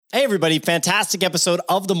Hey, everybody. Fantastic episode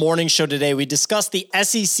of the morning show today. We discussed the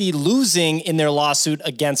SEC losing in their lawsuit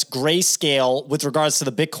against Greyscale with regards to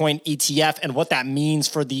the Bitcoin ETF and what that means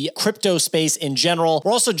for the crypto space in general.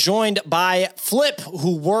 We're also joined by Flip,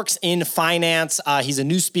 who works in finance. He's a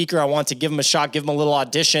new speaker. I want to give him a shot, give him a little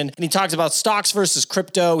audition. And he talks about stocks versus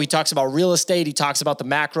crypto. He talks about real estate. He talks about the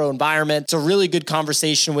macro environment. It's a really good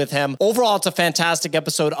conversation with him. Overall, it's a fantastic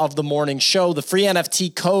episode of the morning show. The free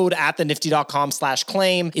NFT code at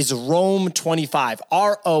thenifty.com/claim is Rome25,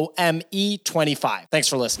 ROME25. Thanks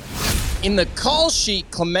for listening. In the call sheet,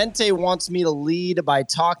 Clemente wants me to lead by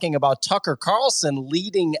talking about Tucker Carlson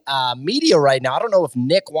leading media right now. I don't know if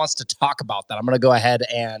Nick wants to talk about that. I'm going to go ahead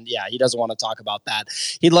and, he doesn't want to talk about that.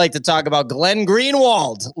 He'd like to talk about Glenn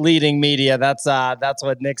Greenwald leading media. That's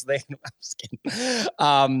what Nick's thinking. I'm just kidding.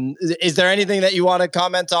 Is there anything that you want to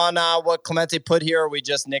comment on what Clemente put here, or are we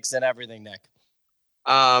just nixing everything, Nick?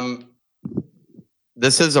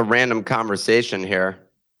 This is a random conversation here.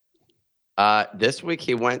 This week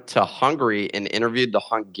he went to Hungary and interviewed the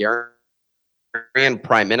Hungarian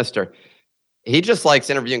prime minister. He just likes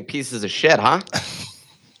interviewing pieces of shit, huh?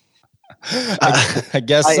 I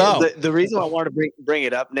guess so. The reason I wanted to bring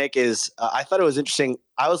it up, Nick, is I thought it was interesting.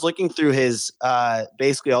 I was looking through his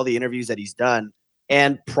basically all the interviews that he's done,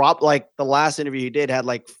 and the last interview he did had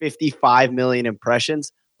like 55 million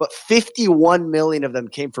impressions. But 51 million of them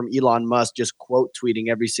came from Elon Musk just quote tweeting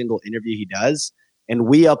every single interview he does. And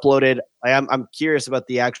we uploaded, I'm curious about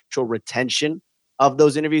the actual retention of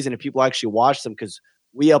those interviews and if people actually watch them, because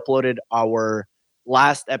we uploaded our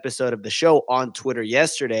last episode of the show on Twitter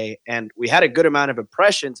yesterday and we had a good amount of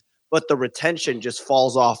impressions, but the retention just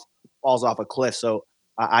falls off a cliff. So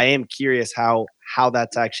I am curious how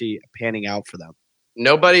that's actually panning out for them.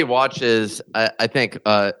 Nobody watches, I think,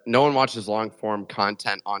 no one watches long form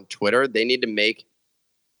content on Twitter. They need to make,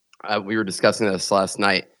 we were discussing this last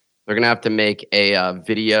night. They're going to have to make a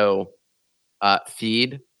video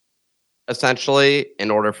feed, essentially, in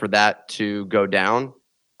order for that to go down.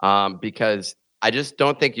 Because I just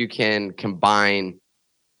don't think you can combine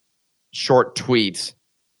short tweets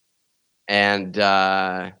and,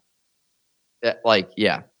 I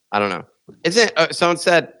don't know. Someone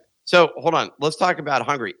said, so hold on, let's talk about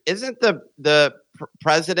Hungary. Isn't the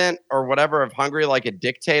president or whatever of Hungary like a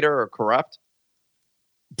dictator or corrupt?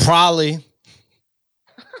 Probably.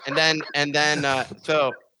 And then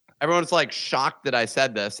so everyone's like shocked that I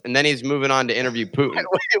said this, and then he's moving on to interview Putin.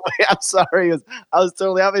 Wait, I'm sorry. I was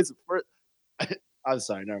totally obvious. I'm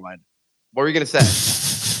sorry, never mind. What were you gonna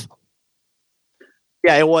say?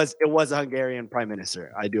 Yeah, it was a Hungarian prime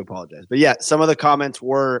minister. I do apologize. But yeah, some of the comments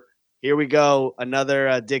were, here we go,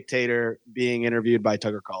 another dictator being interviewed by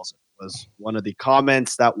Tucker Carlson was one of the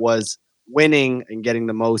comments that was winning and getting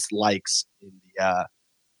the most likes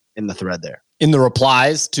in the thread there. In the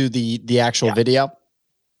replies to the actual video?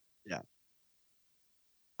 Yeah.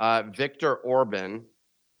 Viktor Orban,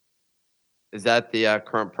 is that the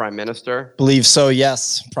current prime minister? Believe so,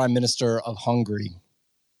 yes. Prime Minister of Hungary.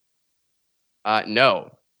 No.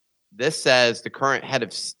 This says the current head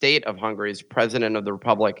of state of Hungary is president of the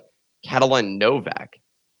republic, Katalin Novak.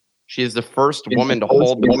 She is the first woman to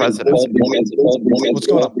hold the presidency. What's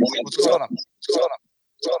going on?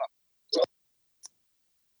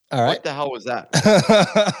 All right. What the hell was that?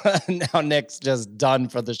 Now Nick's just done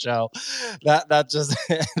for the show. That just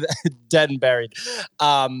dead and buried.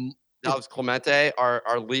 That was Clemente,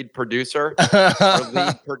 our lead producer. Our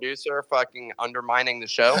lead producer fucking undermining the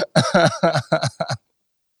show.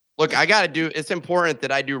 Look, it's important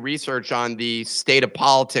that I do research on the state of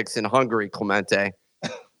politics in Hungary, Clemente.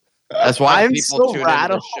 That's why people tune into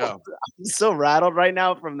the show. I'm so rattled right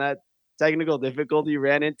now from that technical difficulty you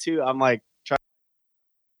ran into. I'm like,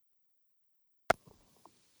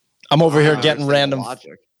 I'm over here getting random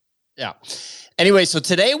logic. Yeah. Anyway, so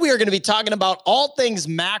today we are going to be talking about all things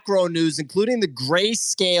macro news, including the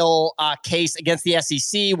Greyscale case against the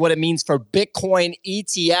SEC, what it means for Bitcoin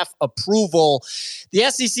ETF approval, the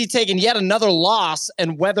SEC taking yet another loss,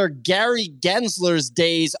 and whether Gary Gensler's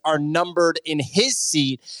days are numbered in his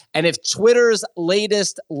seat, and if Twitter's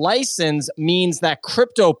latest license means that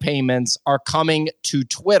crypto payments are coming to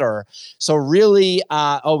Twitter. So really,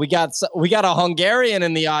 we got a Hungarian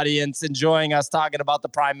in the audience enjoying us talking about the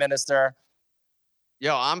prime minister.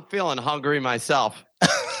 Yo, I'm feeling hungry myself.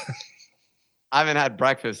 I haven't had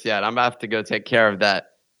breakfast yet. I'm about to go take care of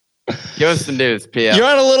that. Give us the news, PM. You're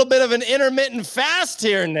on a little bit of an intermittent fast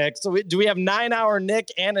here, Nick. So do we have 9-hour Nick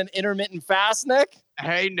and an intermittent fast, Nick?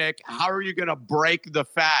 hey, Nick, how are you going to break the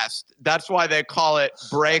fast? That's why they call it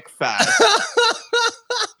break fast.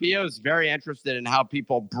 Pio is very interested in how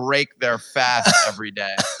people break their fast every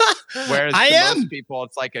day. Whereas most people,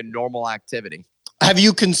 it's like a normal activity. Have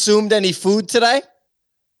you consumed any food today?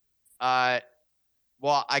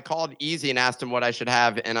 Well, I called Easy and asked him what I should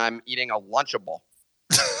have, and I'm eating a Lunchable.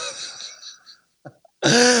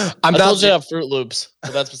 I told you to have Fruit Loops,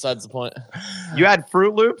 but that's besides the point. You had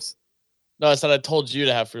Fruit Loops? No, I said I told you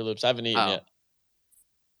to have Fruit Loops. I haven't eaten yet.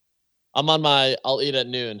 I'm on my I'll eat at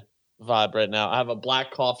noon vibe right now. I have a black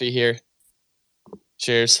coffee here.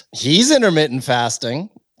 Cheers. He's intermittent fasting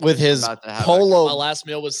with his Polo. My last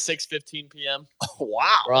meal was 6:15 p.m. Oh,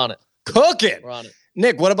 wow. We're on it. Cooking. We're on it.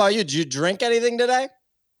 Nick, what about you? Did you drink anything today?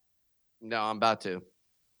 No, I'm about to.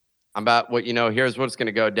 Here's what's going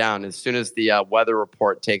to go down as soon as the weather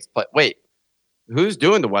report takes place. Wait, who's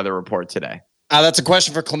doing the weather report today? That's a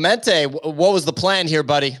question for Clemente. What was the plan here,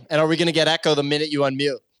 buddy? And are we going to get echo the minute you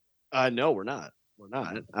unmute? No, we're not. We're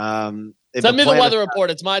not. Send me the weather report.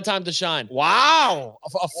 It's my time to shine. Wow.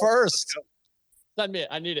 A first. Send me it.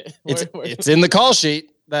 I need it. It's in the call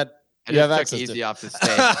sheet that you have access to. Easy off the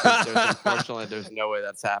stage. Unfortunately, there's no way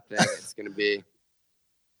that's happening. It's going to be...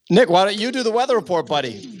 Nick, why don't you do the weather report,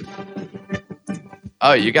 buddy?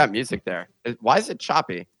 Oh, you got music there. Why is it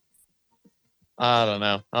choppy? I don't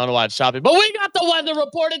know why it's choppy. But we got the weather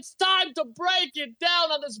report. It's time to break it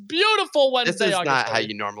down on this beautiful Wednesday. This is not how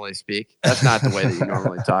you normally speak. That's not the way that you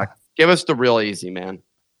normally talk. Give us the real easy, man.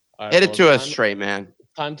 Right, hit it to us straight, man.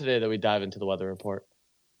 Time today that we dive into the weather report.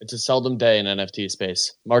 It's a seldom day in NFT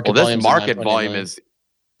space. This market volume is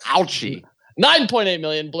ouchie. 9.8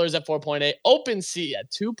 million, Blur's at 4.8, OpenSea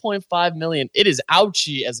at 2.5 million. It is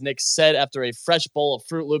ouchie, as Nick said, after a fresh bowl of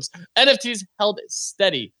Fruit Loops. NFTs held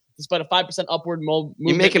steady despite a 5% upward movement.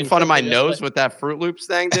 You making fun of my nose with that Fruit Loops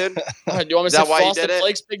thing, dude? Right, you want me to say Frosted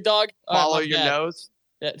Flakes, big dog? Follow your nose?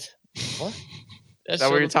 Yeah. What? Is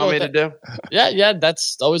that what you're telling me to do? Yeah,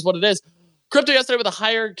 that's always what it is. Crypto yesterday with the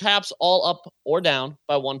higher caps all up or down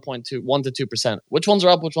by 1 to 2%. Which ones are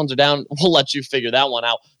up, which ones are down? We'll let you figure that one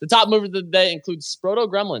out. The top movers of the day include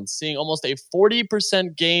Sproto Gremlins, seeing almost a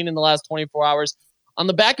 40% gain in the last 24 hours on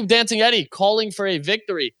the back of Dancing Eddie calling for a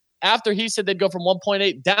victory after he said they'd go from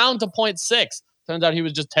 1.8 down to 0.6. Turns out he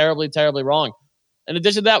was just terribly, terribly wrong. In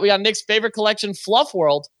addition to that, we got Nick's favorite collection, Fluff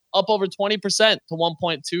World, up over 20% to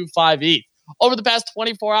 1.25 ETH. Over the past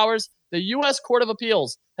 24 hours, the U.S. Court of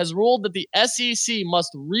Appeals has ruled that the SEC must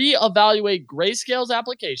reevaluate Greyscale's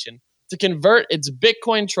application to convert its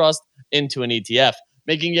Bitcoin trust into an ETF,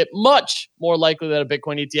 making it much more likely that a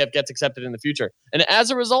Bitcoin ETF gets accepted in the future. And as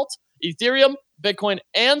a result, Ethereum, Bitcoin,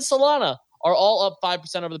 and Solana are all up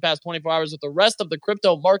 5% over the past 24 hours, with the rest of the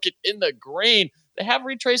crypto market in the green. They have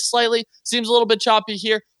retraced slightly. Seems a little bit choppy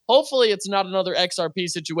here. Hopefully, it's not another XRP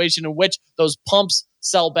situation in which those pumps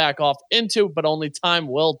sell back off into, but only time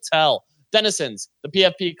will tell. Denizens, the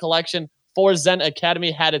PFP collection for Zen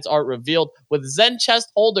Academy, had its art revealed, with Zen chest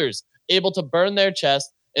holders able to burn their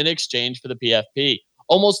chest in exchange for the PFP.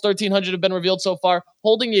 Almost 1,300 have been revealed so far,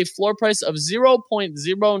 holding a floor price of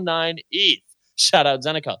 0.09 ETH. Shout out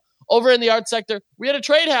Zeneca. Over in the art sector, we had a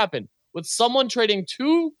trade happen with someone trading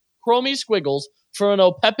 2 Chromie Squiggles for an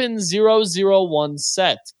Opepin 001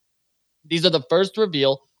 set. These are the first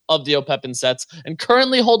reveal of the Opepin sets and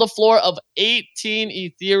currently hold a floor of 18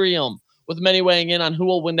 Ethereum, with many weighing in on who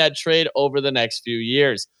will win that trade over the next few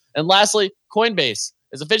years. And lastly, Coinbase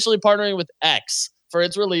is officially partnering with X for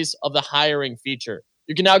its release of the hiring feature.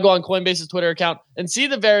 You can now go on Coinbase's Twitter account and see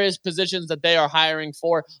the various positions that they are hiring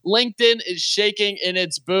for. LinkedIn is shaking in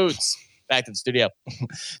its boots. Back to the studio.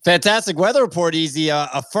 Fantastic weather report, Easy.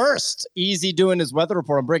 A first. Easy doing his weather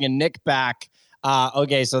report. I'm bringing Nick back.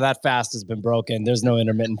 Okay, so that fast has been broken. There's no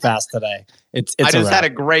intermittent fast today. I just had a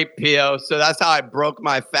great PO, so that's how I broke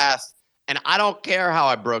my fast. And I don't care how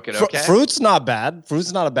I broke it, okay? Fruit's not bad.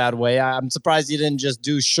 Fruit's not a bad way. I'm surprised you didn't just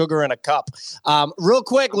do sugar in a cup. Real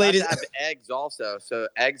quick, ladies. I have eggs also. So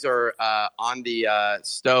eggs are on the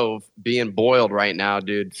stove being boiled right now,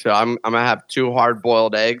 dude. So I'm going to have 2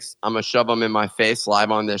 hard-boiled eggs. I'm going to shove them in my face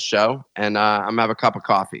live on this show. And I'm going to have a cup of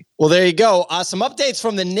coffee. Well, there you go. Some updates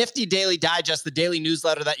from the Nifty Daily Digest, the daily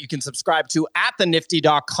newsletter that you can subscribe to at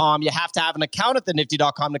thenifty.com. You have to have an account at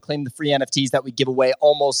thenifty.com to claim the free NFTs that we give away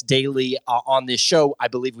almost daily on this show. I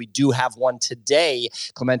believe we do have one today.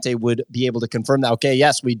 Clemente would be able to confirm that. Okay,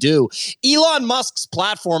 yes, we do. Elon Musk's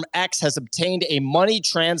platform X has obtained a money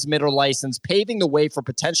transmitter license, paving the way for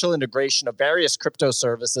potential integration of various crypto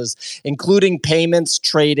services, including payments,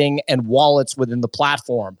 trading, and wallets within the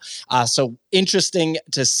platform. So interesting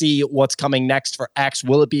to see what's coming next for X.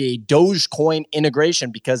 Will it be a Dogecoin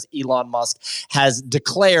integration? Because Elon Musk has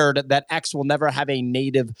declared that X will never have a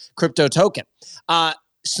native crypto token.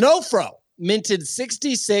 Snowfro minted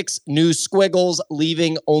 66 new squiggles,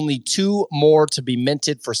 leaving only 2 more to be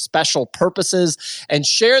minted for special purposes, and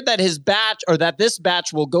shared that this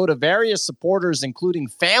batch will go to various supporters, including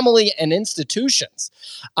family and institutions.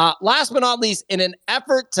 Last but not least, in an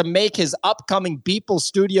effort to make his upcoming Beeple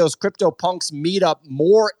Studios CryptoPunks meetup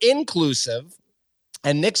more inclusive,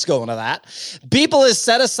 and Nick's going to that, Beeple has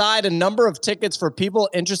set aside a number of tickets for people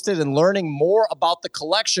interested in learning more about the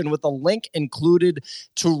collection, with a link included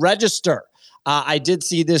to register. I did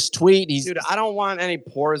see this tweet. Dude, I don't want any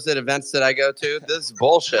pores at events that I go to. This is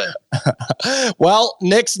bullshit. Well,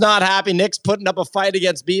 Nick's not happy. Nick's putting up a fight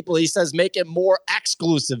against Beeple. He says make it more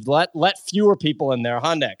exclusive. Let fewer people in there,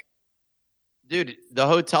 huh, Nick? Dude, the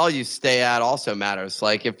hotel you stay at also matters.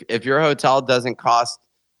 Like if your hotel doesn't cost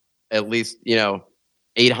at least,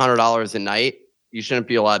 $800 a night, you shouldn't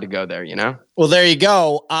be allowed to go there, Well, there you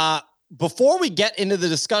go. Before we get into the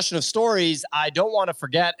discussion of stories, I don't want to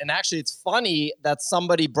forget, and actually it's funny that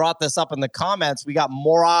somebody brought this up in the comments. We got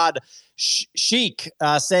Morad Sheik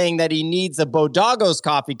saying that he needs a Bodagos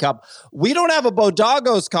coffee cup. We don't have a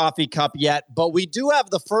Bodagos coffee cup yet, but we do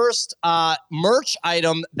have the first merch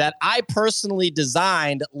item that I personally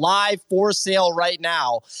designed live for sale right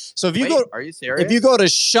now. So if you are you serious? If you go to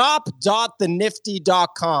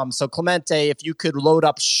shop.thenifty.com, so Clemente, if you could load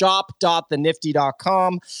up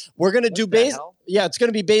shop.thenifty.com, we're going to do it's going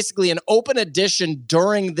to be basically an open edition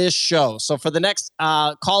during this show. So for the next,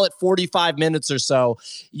 call it 45 minutes or so,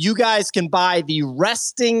 you guys can buy the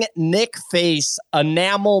Resting Nick Face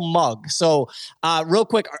enamel mug. So real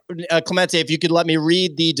quick, Clemente, if you could let me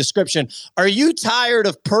read the description. Are you tired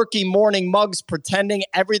of perky morning mugs pretending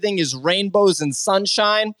everything is rainbows and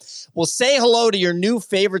sunshine? Well, say hello to your new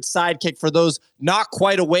favorite sidekick for those not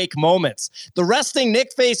quite awake moments. The Resting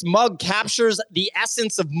Nick Face mug captures the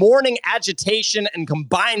essence of morning agitation and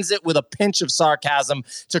combines it with a pinch of sarcasm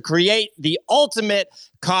to create the ultimate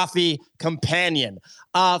coffee companion.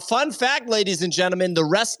 Fun fact, ladies and gentlemen, the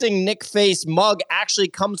Resting Nick Face mug actually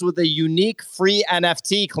comes with a unique free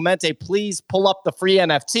NFT. Clemente, please pull up the free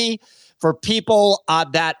NFT. For people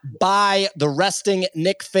that buy the Resting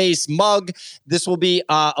Nick Face mug, this will be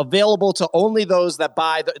available to only those that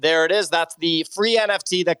buy. There it is. That's the free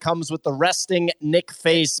NFT that comes with the Resting Nick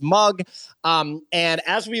Face mug. And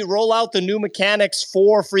as we roll out the new mechanics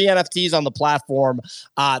for free NFTs on the platform,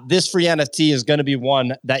 this free NFT is going to be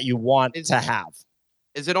one that you want to have.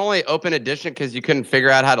 Is it only open edition because you couldn't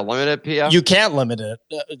figure out how to limit it, Pia? You can't limit it.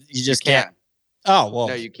 You just can't. Oh, well.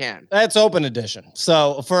 No, you can. That's open edition.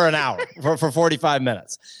 So for an hour, for 45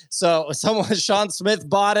 minutes. So Sean Smith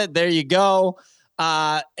bought it. There you go.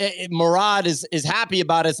 Murad is happy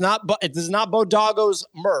about it. This is not Bodagos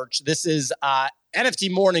merch. This is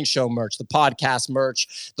NFT Morning Show merch, the podcast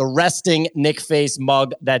merch, the Resting Nick Face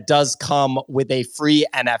mug that does come with a free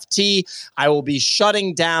NFT. I will be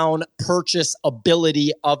shutting down purchase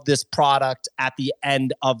ability of this product at the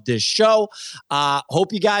end of this show.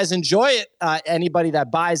 Hope you guys enjoy it. Anybody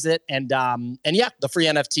that buys it, and yeah, the free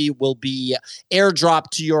NFT will be airdropped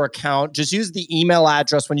to your account. Just use the email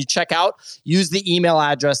address when you check out. Use the email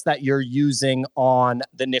address that you're using on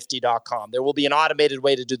thenifty.com. There will be an automated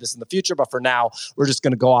way to do this in the future, but for now, we're just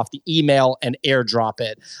going to go off the email and airdrop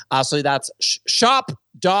it. So that's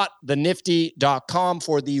shop.thenifty.com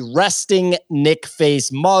for the Resting Nick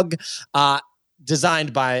Face mug,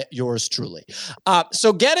 designed by yours truly.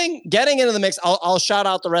 So getting into the mix, I'll shout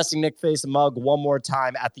out the Resting Nick Face mug one more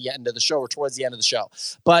time at the end of the show, or towards the end of the show.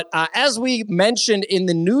 But as we mentioned in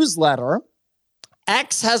the newsletter,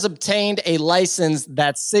 X has obtained a license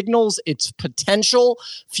that signals its potential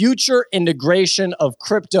future integration of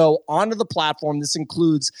crypto onto the platform. This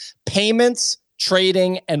includes payments,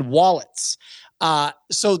 trading, and wallets.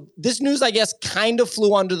 So this news, I guess, kind of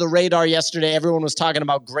flew under the radar yesterday. Everyone was talking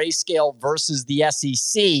about Greyscale versus the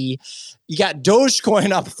SEC. You got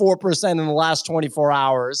Dogecoin up 4% in the last 24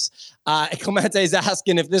 hours. Clemente is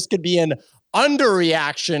asking if this could be an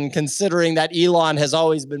underreaction, considering that Elon has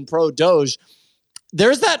always been pro-Doge.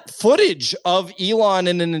 There's that footage of Elon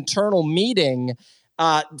in an internal meeting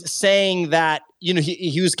saying that,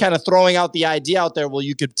 he was kind of throwing out the idea out there, well,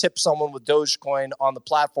 you could tip someone with Dogecoin on the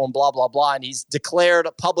platform, blah, blah, blah. And he's declared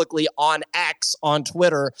publicly on X, on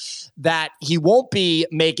Twitter, that he won't be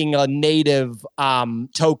making a native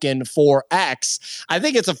token for X. I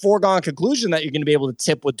think it's a foregone conclusion that you're going to be able to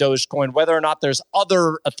tip with Dogecoin, whether or not there's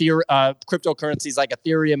other cryptocurrencies like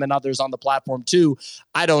Ethereum and others on the platform too.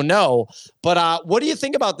 I don't know. But what do you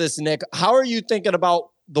think about this, Nick? How are you thinking about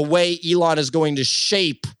the way Elon is going to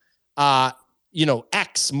shape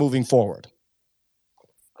X moving forward?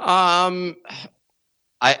 I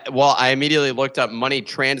immediately looked up money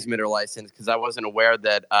transmitter license because I wasn't aware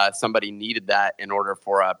that somebody needed that in order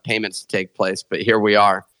for payments to take place. But here we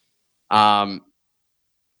are. I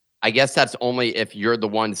guess that's only if you're the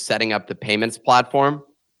one setting up the payments platform.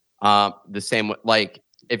 The same, like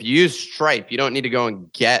if you use Stripe, you don't need to go and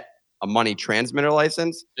get a money transmitter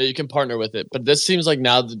license. Yeah, you can partner with it, but this seems like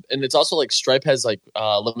now, and it's also like Stripe has like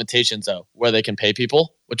limitations though, where they can pay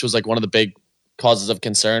people, which was like one of the big causes of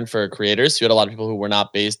concern for creators. You had a lot of people who were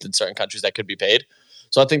not based in certain countries that could be paid.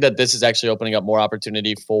 So I think that this is actually opening up more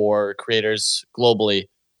opportunity for creators globally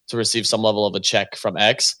to receive some level of a check from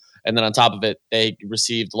X. And then on top of it, they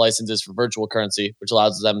received licenses for virtual currency, which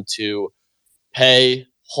allows them to pay,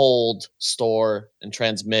 hold, store, and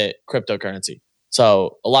transmit cryptocurrency.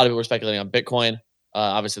 So a lot of people were speculating on Bitcoin.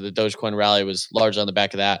 Obviously, the Dogecoin rally was largely on the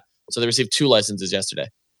back of that. So they received 2 licenses yesterday.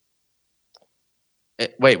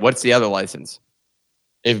 Wait, what's the other license?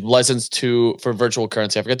 A license for virtual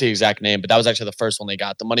currency. I forget the exact name, but that was actually the first one they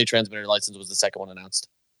got. The money transmitter license was the second one announced.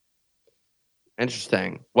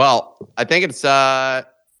 Interesting. Well, I think it's Pio.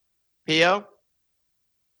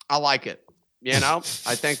 I like it.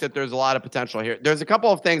 I think that there's a lot of potential here. There's a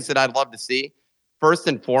couple of things that I'd love to see. First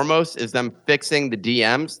and foremost is them fixing the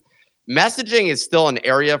DMs. Messaging is still an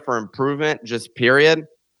area for improvement, just period.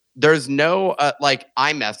 There's no like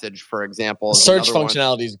iMessage, for example. Search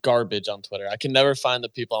functionality is garbage on Twitter. I can never find the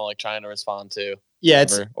people I'm like trying to respond to. Yeah,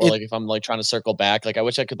 like if I'm like trying to circle back, like I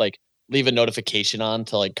wish I could like leave a notification on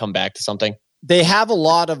to like come back to something. They have a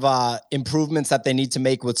lot of improvements that they need to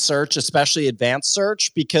make with search, especially advanced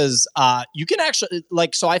search, because you can actually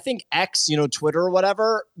so I think X, Twitter or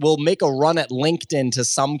whatever, will make a run at LinkedIn to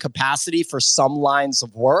some capacity for some lines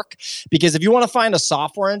of work. Because if you want to find a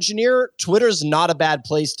software engineer, Twitter's not a bad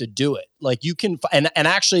place to do it. Like you can, and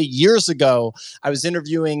actually years ago, I was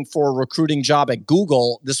interviewing for a recruiting job at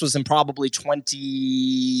Google. This was in probably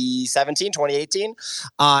 2017, 2018.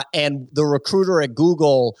 And the recruiter at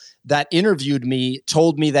Google that interviewed me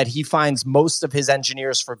told me that he finds most of his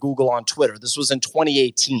engineers for Google on Twitter. This was in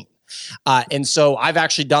 2018. And so I've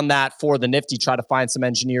actually done that for the Nifty, try to find some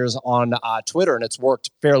engineers on Twitter, and it's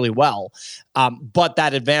worked fairly well. But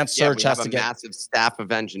that advanced search has to get a massive staff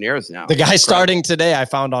of engineers now. The guy starting today, I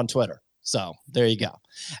found on Twitter. So there you go.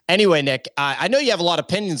 Anyway, Nick, I know you have a lot of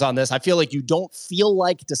opinions on this. I feel like you don't feel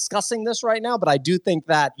like discussing this right now, but I do think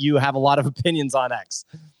that you have a lot of opinions on X.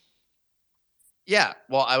 Yeah,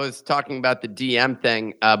 well, I was talking about the DM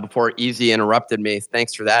thing before Easy interrupted me.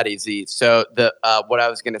 Thanks for that, Easy. So what I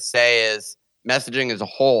was going to say is messaging as a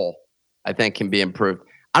whole, I think, can be improved.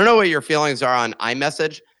 I don't know what your feelings are on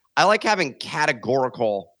iMessage. I like having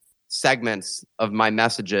categorical segments of my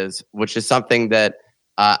messages, which is something that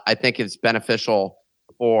I think is beneficial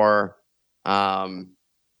for, how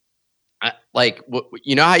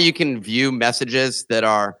you can view messages that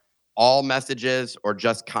are all messages or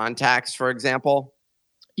just contacts, for example?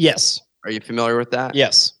 Yes. Are you familiar with that?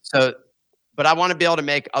 Yes. So, but I want to be able to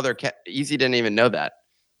make other Easy didn't even know that.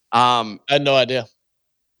 I had no idea.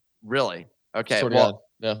 Really? Okay.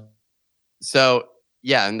 Yeah. So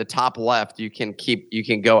yeah, in the top left, you can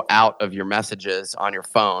go out of your messages on your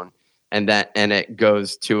phone, and it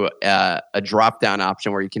goes to a drop down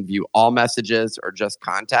option where you can view all messages or just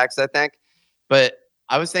contacts, I think. But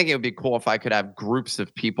I was thinking it would be cool if I could have groups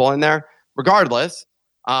of people in there. Regardless,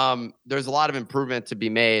 there's a lot of improvement to be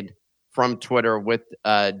made from Twitter with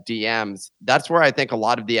DMs. That's where I think a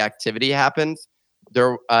lot of the activity happens.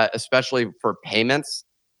 There, especially for payments.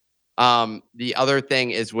 The other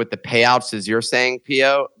thing is with the payouts, as you're saying,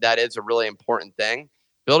 Pio, that is a really important thing.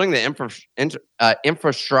 Building the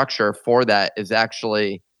infrastructure for that is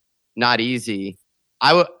actually not easy.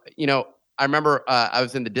 I remember I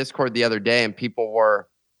was in the Discord the other day and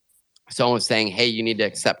someone was saying, hey, you need to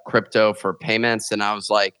accept crypto for payments. And I was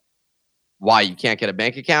like, why? You can't get a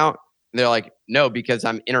bank account? And they're like, no, because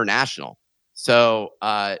I'm international. So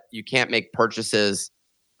you can't make purchases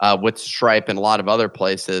with Stripe and a lot of other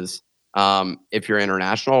places if you're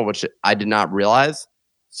international, which I did not realize.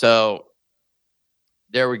 So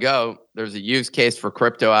there we go. There's a use case for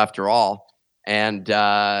crypto after all. And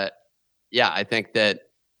yeah, I think that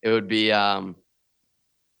it would be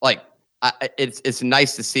it's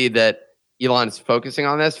nice to see that Elon is focusing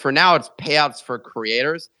on this. For now, it's payouts for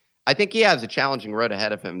creators. I think he has a challenging road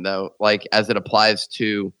ahead of him, though, like as it applies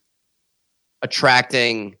to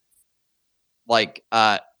attracting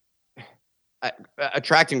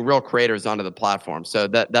attracting real creators onto the platform. So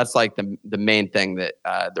that's like the main thing that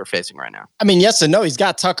they're facing right now. I mean, yes and no. He's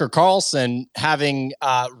got Tucker Carlson having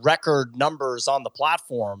record numbers on the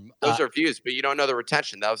platform. Those are views, but you don't know the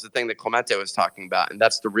retention. That was the thing that Clemente was talking about, and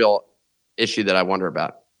that's the real issue that I wonder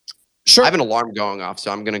about. Sure. I have an alarm going off,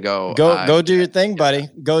 so I'm going to go. Go do your thing, buddy.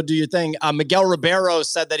 Go do your thing. Miguel Ribeiro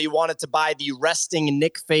said that he wanted to buy the resting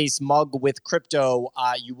Nick Face mug with crypto.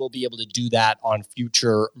 You will be able to do that on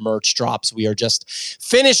future merch drops. We are just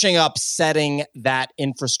finishing up setting that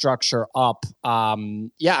infrastructure up. I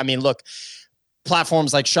mean, look,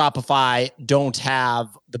 platforms like Shopify don't have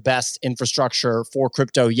the best infrastructure for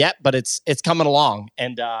crypto yet, but it's coming along,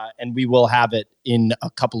 and we will have it in a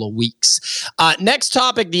couple of weeks. Next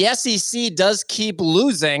topic: the SEC does keep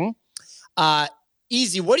losing.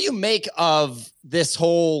 Easy, what do you make of this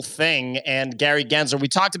whole thing? And Gary Gensler, we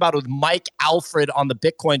talked about it with Mike Alfred on the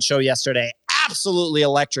Bitcoin show yesterday. Absolutely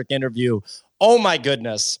electric interview. Oh my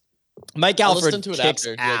goodness, Mike Alfred listened to it kicks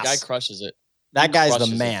after. ass. Yeah, guy crushes it. That guy's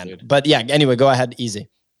the man. But yeah, anyway, go ahead. Easy.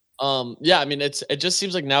 Yeah, I mean, it just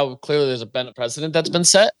seems like now clearly there's a precedent that's been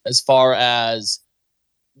set as far as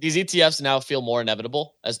these ETFs now feel more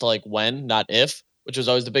inevitable as to like when, not if, which was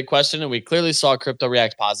always the big question. And we clearly saw crypto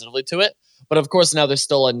react positively to it. But of course, now there's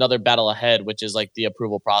still another battle ahead, which is like the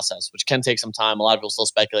approval process, which can take some time. A lot of people still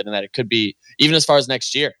speculating that it could be even as far as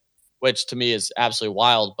next year, which to me is absolutely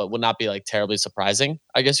wild, but would not be like terribly surprising,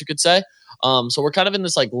 I guess you could say. So we're kind of in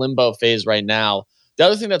this like limbo phase right now. The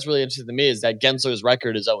other thing that's really interesting to me is that Gensler's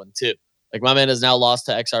record is 0-2. Like my man has now lost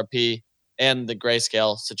to XRP and the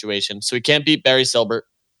Greyscale situation. So he can't beat Barry Silbert,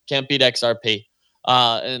 can't beat XRP.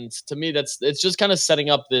 And to me, it's just kind of setting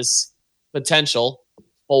up this potential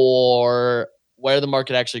for where the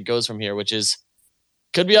market actually goes from here, which is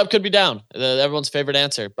could be up, could be down. Everyone's favorite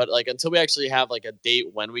answer. But like until we actually have like a date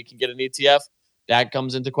when we can get an ETF, that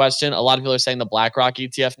comes into question. A lot of people are saying the BlackRock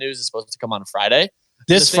ETF news is supposed to come on Friday.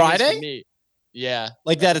 This Friday? Yeah.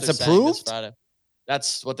 Like that it's approved? Friday.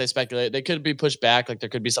 That's what they speculate. They could be pushed back. Like there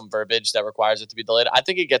could be some verbiage that requires it to be delayed. I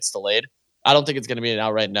think it gets delayed. I don't think it's going to be an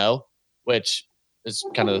outright no, which is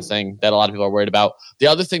kind of the thing that a lot of people are worried about. The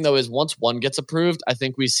other thing though is once one gets approved, I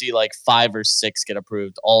think we see like 5 or 6 get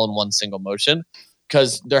approved all in one single motion.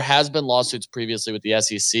 Because there has been lawsuits previously with the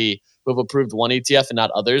SEC who have approved one ETF and not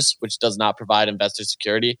others, which does not provide investor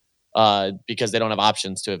security because they don't have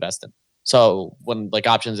options to invest in. So when like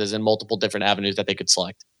options is in multiple different avenues that they could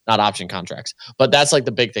select, not option contracts. But that's like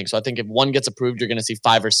the big thing. So I think if one gets approved, you're going to see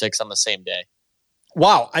 5 or 6 on the same day.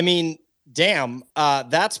 Wow. I mean, damn,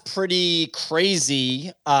 that's pretty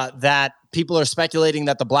crazy that people are speculating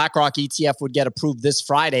that the BlackRock ETF would get approved this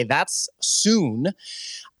Friday. That's soon.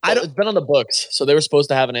 It's been on the books. So they were supposed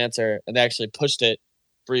to have an answer and they actually pushed it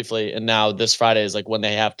briefly. And now this Friday is like when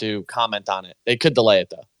they have to comment on it. They could delay it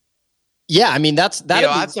though. Yeah. I mean, I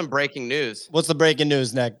have some breaking news. What's the breaking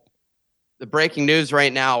news, Nick? The breaking news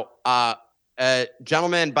right now, a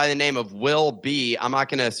gentleman by the name of Will B, I'm not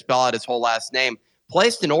going to spell out his whole last name,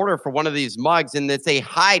 placed an order for one of these mugs and it's a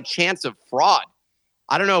high chance of fraud.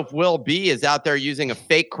 I don't know if Will B is out there using a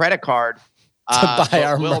fake credit card to buy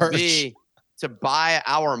our Will merch. B to buy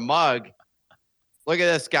our mug. Look at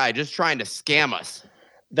this guy just trying to scam us.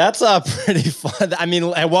 That's pretty fun. I mean,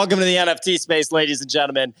 welcome to the NFT space, ladies and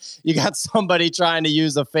gentlemen. You got somebody trying to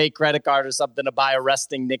use a fake credit card or something to buy a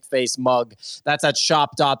resting Nick Face mug. That's at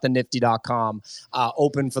shop.thenifty.com,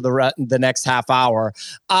 open for the next half hour.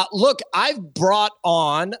 Look, I've brought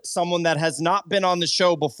on someone that has not been on the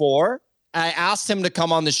show before. I asked him to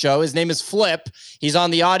come on the show. His name is Flip. He's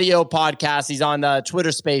on the audio podcast. He's on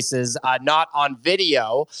Twitter Spaces, not on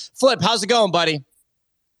video. Flip, how's it going, buddy?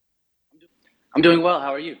 I'm doing well.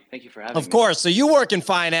 How are you? Thank you for having me. Of course. So you work in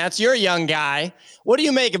finance. You're a young guy. What do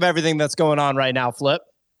you make of everything that's going on right now, Flip?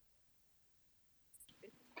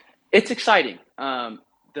 It's exciting.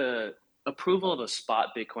 The approval of a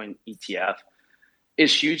spot Bitcoin ETF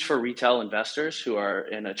is huge for retail investors who are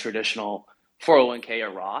in a traditional 401k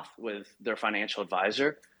or Roth with their financial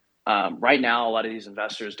advisor. Right now, a lot of these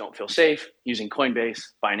investors don't feel safe using Coinbase,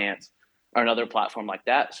 Binance, or another platform like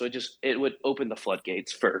that. So it would open the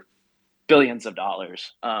floodgates for billions of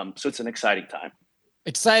dollars. So it's an exciting time.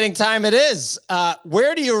 Exciting time it is.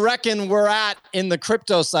 Where do you reckon we're at in the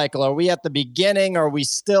crypto cycle? Are we at the beginning? Are we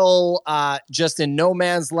still just in no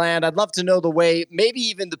man's land? I'd love to know the way, maybe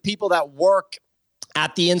even the people that work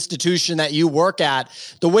at the institution that you work at,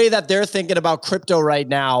 the way that they're thinking about crypto right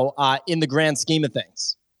now in the grand scheme of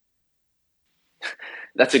things?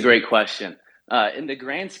 That's a great question. In the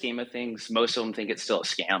grand scheme of things, most of them think it's still a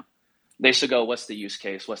scam. They should go, what's the use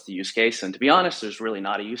case? What's the use case? And to be honest, there's really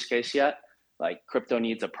not a use case yet. Like, crypto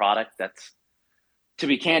needs a product that's, to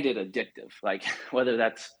be candid, addictive. Like, whether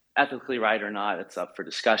that's ethically right or not, it's up for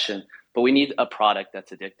discussion. But we need a product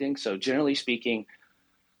that's addicting. So generally speaking,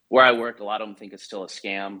 where I work, a lot of them think it's still a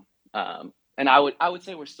scam. And I would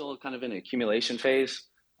say we're still kind of in an accumulation phase.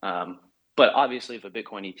 But obviously, if a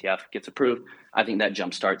Bitcoin ETF gets approved, I think that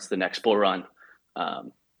jumpstarts the next bull run.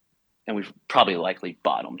 And we've probably likely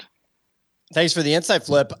bottomed. Thanks for the insight,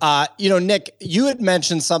 Flip. Nick, you had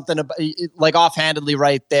mentioned something about, like, offhandedly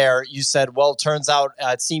right there. You said, well, it turns out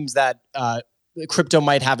it seems that crypto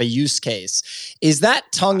might have a use case. Is that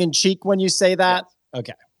tongue in cheek when you say that? Yes.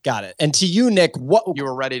 Okay, got it. And to you, Nick, what you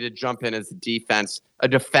were ready to jump in as a defense, a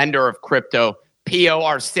defender of crypto. PO,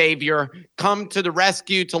 our savior, come to the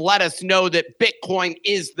rescue to let us know that Bitcoin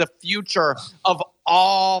is the future of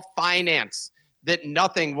all finance, that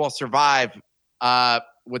nothing will survive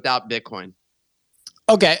without Bitcoin.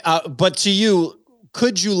 Okay, but to you,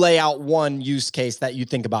 could you lay out one use case that you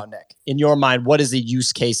think about, Nick? In your mind, what is a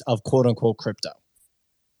use case of quote-unquote crypto?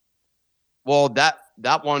 Well, that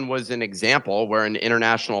one was an example where an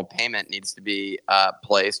international payment needs to be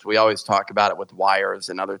placed. We always talk about it with wires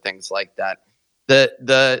and other things like that.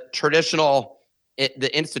 The traditional,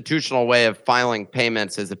 the institutional way of filing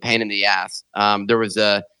payments is a pain in the ass. There was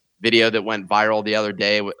a video that went viral the other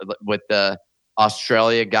day with the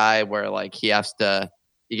Australia guy where, like, he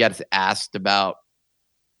gets asked about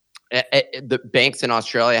the banks in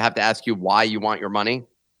Australia have to ask you why you want your money,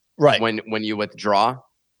 right, when you withdraw.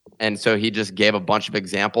 And so he just gave a bunch of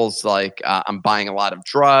examples, like, I'm buying a lot of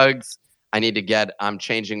drugs, I'm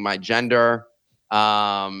changing my gender,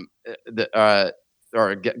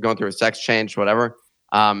 or going through a sex change, whatever.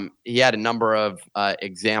 He had a number of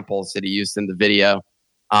examples that he used in the video.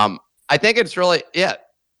 I think it's really,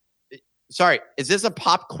 Sorry, is this a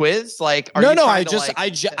pop quiz? Like, no,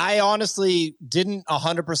 I honestly didn't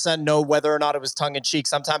 100% know whether or not it was tongue in cheek.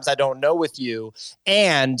 Sometimes I don't know with you.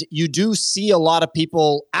 And you do see a lot of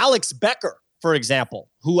people, Alex Becker, for example,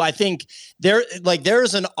 who I think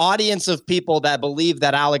there's an audience of people that believe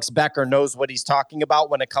that Alex Becker knows what he's talking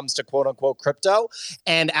about when it comes to quote unquote crypto.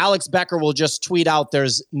 And Alex Becker will just tweet out,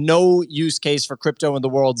 there's no use case for crypto in the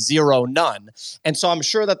world, zero, none. And so I'm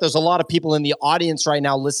sure that there's a lot of people in the audience right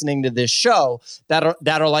now listening to this show that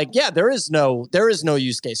are like, yeah, there is no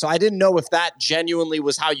use case. So I didn't know if that genuinely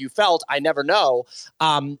was how you felt. I never know.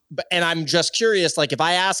 And I'm just curious, like, if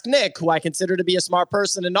I ask Nick, who I consider to be a smart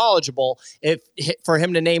person and knowledgeable, for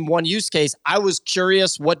him to name one use case, I was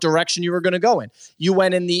curious what direction you were going to go in. You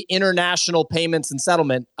went in the international payments and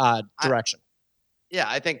settlement direction.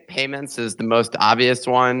 I think payments is the most obvious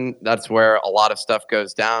one. That's where a lot of stuff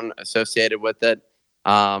goes down associated with it.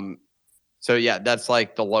 That's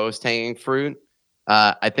like the lowest hanging fruit.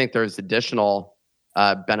 I think there's additional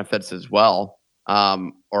benefits as well,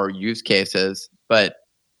 or use cases. But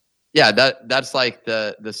that's like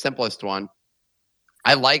the simplest one.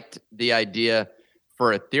 I liked the idea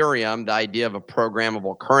for Ethereum, the idea of a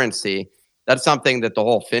programmable currency. That's something that the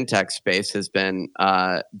whole fintech space has been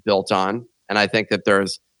built on. And I think that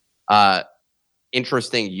there's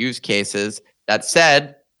interesting use cases. That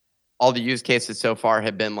said, all the use cases so far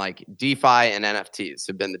have been like DeFi and NFTs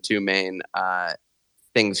have been the two main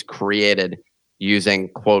things created using,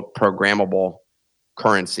 quote, programmable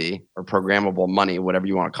currency or programmable money, whatever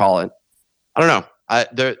you want to call it. I don't know.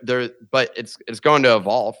 But it's going to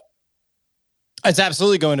evolve. It's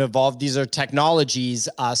absolutely going to evolve. These are technologies,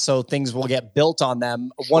 so things will get built on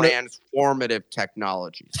them. Transformative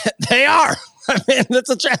technologies. They are. I mean, that's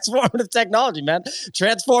a transformative technology, man.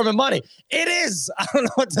 Transforming money. It is. I don't know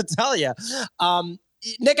what to tell you.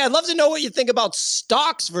 Nick, I'd love to know what you think about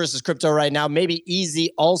stocks versus crypto right now. Maybe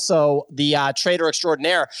Easy, also the trader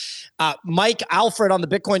extraordinaire. Mike Alfred on the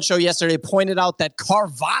Bitcoin show yesterday pointed out that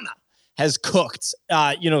Carvana has cooked,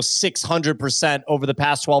 600% over the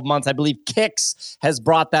past 12 months. I believe Kix has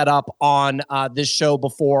brought that up on this show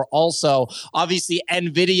before also. Obviously,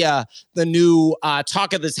 NVIDIA, the new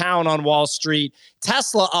talk of the town on Wall Street.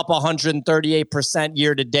 Tesla up 138%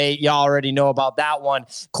 year to date. You already know about that one.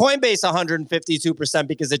 Coinbase 152%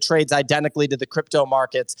 because it trades identically to the crypto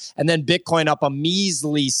markets. And then Bitcoin up a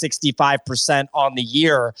measly 65% on the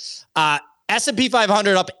year. S&P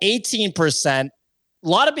 500 up 18%. A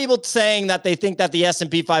lot of people saying that they think that the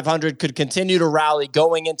S&P 500 could continue to rally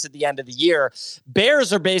going into the end of the year.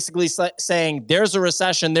 Bears are basically saying there's a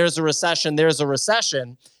recession, there's a recession, there's a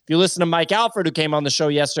recession. If you listen to Mike Alfred, who came on the show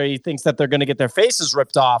yesterday, he thinks that they're going to get their faces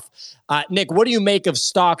ripped off. Nick, what do you make of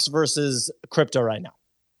stocks versus crypto right now?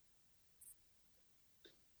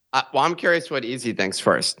 Well, I'm curious what Easy thinks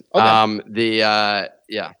first. Okay.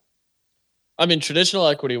 I mean, traditional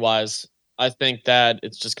equity wise, I think that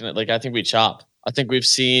it's just going to, I think we chop. I think we've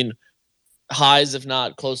seen highs, if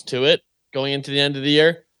not close to it, going into the end of the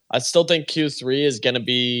year. I still think Q3 is going to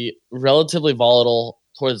be relatively volatile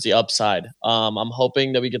towards the upside. I'm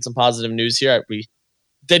hoping that we get some positive news here. We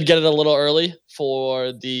did get it a little early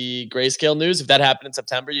for the Greyscale news. If that happened in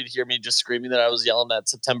September, you'd hear me just screaming that I was yelling at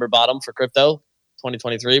September bottom for crypto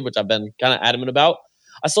 2023, which I've been kind of adamant about.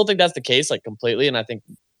 I still think that's the case, completely. And I think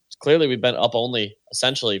clearly we've been up only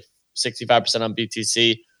essentially 65% on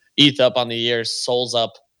BTC, ETH up on the year, Sol's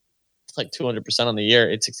up 200% on the year,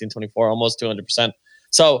 1624, almost 200%.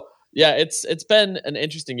 So yeah, it's been an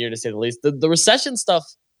interesting year to say the least. The recession stuff,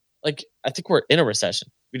 I think we're in a recession.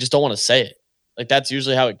 We just don't want to say it. That's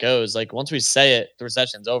usually how it goes. Once we say it, the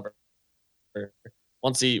recession's over.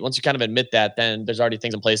 Once you kind of admit that, then there's already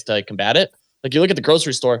things in place to combat it. You look at the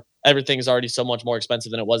grocery store, everything is already so much more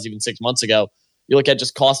expensive than it was even 6 months ago. You look at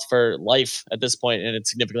just cost for life at this point, and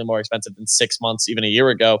it's significantly more expensive than 6 months, even a year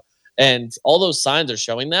ago. And all those signs are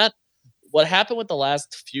showing that. What happened with the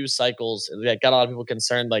last few cycles that got a lot of people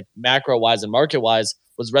concerned, macro-wise and market-wise,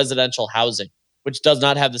 was residential housing, which does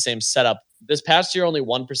not have the same setup. This past year, only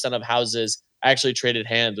 1% of houses actually traded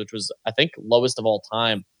hands, which was, I think, lowest of all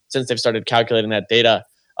time since they've started calculating that data.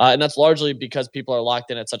 And that's largely because people are locked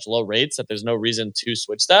in at such low rates that there's no reason to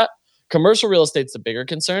switch that. Commercial real estate's the bigger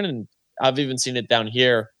concern, and I've even seen it down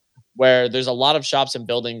here where there's a lot of shops and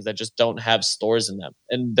buildings that just don't have stores in them.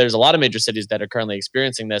 And there's a lot of major cities that are currently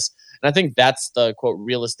experiencing this. And I think that's the, quote,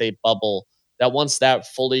 real estate bubble, that once that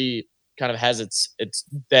fully kind of has its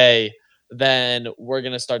day, then we're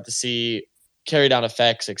going to start to see carry down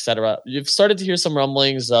effects, et cetera. You've started to hear some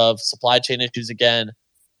rumblings of supply chain issues again.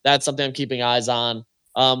 That's something I'm keeping eyes on.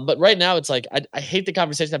 But right now, it's I hate the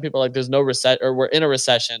conversation that people are there's no reset, or we're in a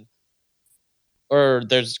recession, or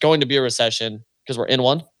there's going to be a recession because we're in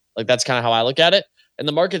one. That's kind of how I look at it. And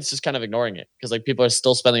the market's just kind of ignoring it because people are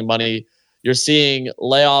still spending money. You're seeing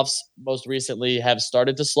layoffs most recently have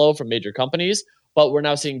started to slow from major companies, but we're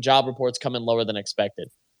now seeing job reports come in lower than expected,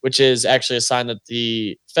 which is actually a sign that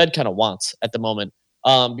the Fed kind of wants at the moment,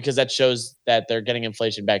 because that shows that they're getting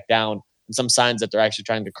inflation back down, and some signs that they're actually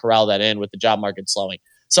trying to corral that in with the job market slowing.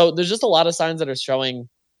 So there's just a lot of signs that are showing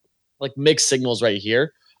mixed signals right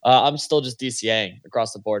here. I'm still just DCAing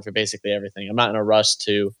across the board for basically everything. I'm not in a rush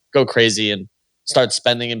to go crazy and start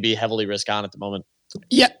spending and be heavily risk on at the moment.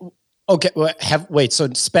 Yeah. Okay. Wait. So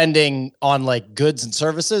spending on goods and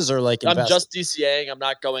services, or I'm just DCAing. I'm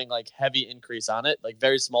not going heavy increase on it.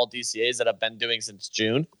 Very small DCAs that I've been doing since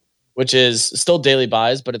June, which is still daily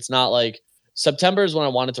buys, but it's not September is when I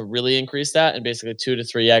wanted to really increase that and basically 2 to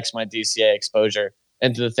 3x my DCA exposure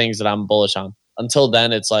into the things that I'm bullish on. Until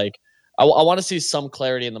then, it's I want to see some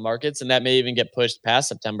clarity in the markets, and that may even get pushed past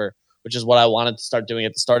September, which is what I wanted to start doing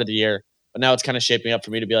at the start of the year. But now it's kind of shaping up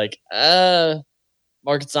for me to be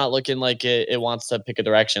market's not looking like it wants to pick a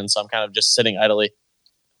direction. So I'm kind of just sitting idly.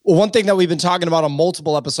 Well, one thing that we've been talking about on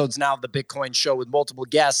multiple episodes now of the Bitcoin show with multiple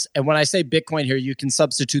guests, and when I say Bitcoin here, you can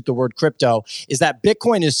substitute the word crypto, is that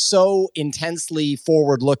Bitcoin is so intensely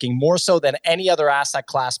forward-looking, more so than any other asset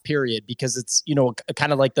class, period, because it's,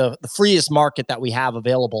 kind of the freest market that we have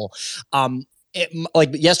available.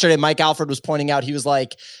 Yesterday, Mike Alfred was pointing out, he was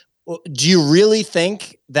do you really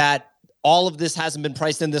think that all of this hasn't been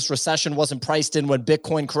priced in? This recession wasn't priced in when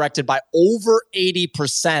Bitcoin corrected by over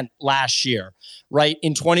 80% last year, right?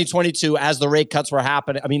 In 2022, as the rate cuts were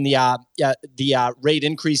happening, the rate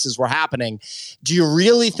increases were happening. Do you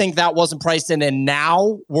really think that wasn't priced in, and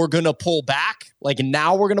now we're going to pull back?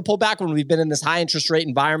 Now we're going to pull back when we've been in this high interest rate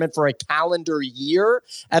environment for a calendar year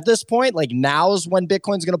at this point? Now is when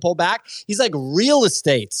Bitcoin's going to pull back? He's real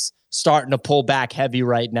estate's starting to pull back heavy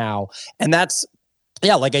right now. And that's,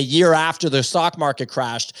 a year after the stock market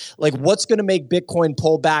crashed. What's going to make Bitcoin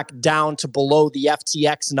pull back down to below the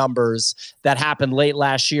FTX numbers that happened late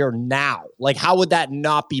last year now? How would that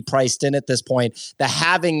not be priced in at this point? The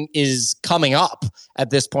halving is coming up at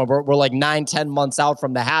this point. We're 9-10 months out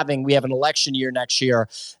from the halving. We have an election year next year.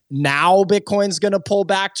 Now Bitcoin's going to pull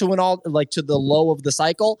back to to the low of the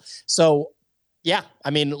cycle. So yeah,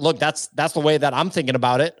 look, that's the way that I'm thinking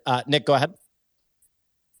about it. Nick, go ahead.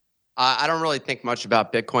 I don't really think much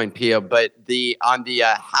about Bitcoin, Pio, but on the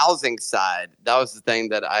housing side, that was the thing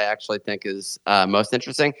that I actually think is most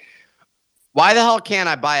interesting. Why the hell can't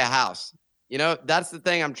I buy a house? That's the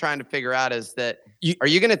thing I'm trying to figure out, is that are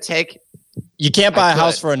you going to take You can't buy a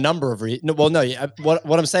house for a number of reasons. Well, no. What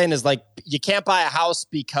I'm saying is like you can't buy a house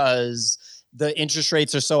because the interest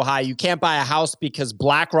rates are so high. You can't buy a house because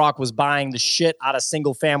BlackRock was buying the shit out of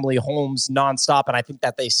single family homes nonstop, and I think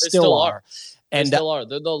that they still are. And they still are.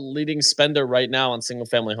 They're the leading spender right now on single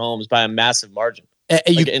family homes by a massive margin.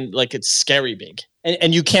 It's scary big.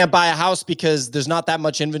 And you can't buy a house because there's not that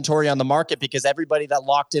much inventory on the market, because everybody that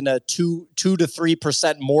locked in a 2 to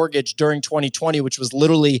 3% mortgage during 2020, which was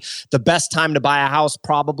literally the best time to buy a house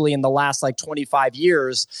probably in the last like 25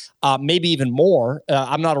 years, maybe even more.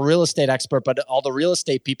 I'm not a real estate expert, but all the real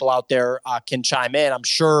estate people out there can chime in. I'm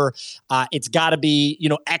sure it's got to be,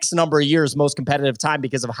 X number of years most competitive time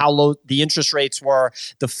because of how low the interest rates were,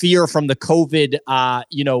 the fear from the COVID,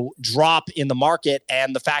 drop in the market,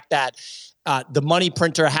 and the fact that the money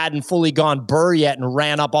printer hadn't fully gone burr yet and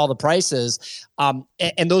ran up all the prices. And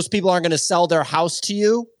those people aren't going to sell their house to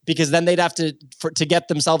you, because then they'd have to get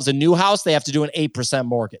themselves a new house. They have to do an 8%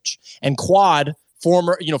 mortgage. And Quad,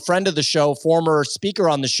 former, friend of the show, former speaker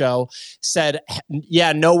on the show, said,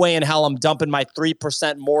 yeah, no way in hell I'm dumping my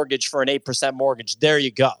 3% mortgage for an 8% mortgage. There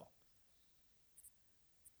you go.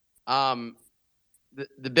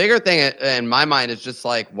 The bigger thing in my mind is just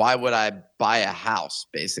like, why would I buy a house?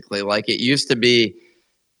 Basically, like it used to be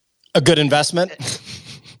a good investment.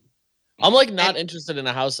 I'm like not interested in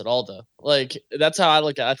a house at all, though. Like that's how I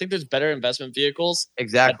look at it. I think there's better investment vehicles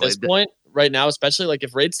exactly at this point right now, especially like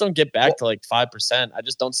if rates don't get back to like 5%, I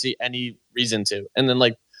just don't see any reason to. And then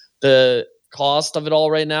like the cost of it all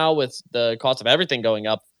right now, with the cost of everything going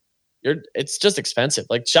up, it's just expensive.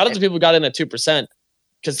 Like shout out to people who got in at 2%.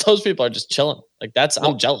 Because those people are just chilling. Like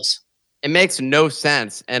I'm jealous. It makes no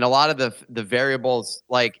sense. And a lot of the variables,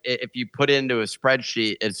 like if you put it into a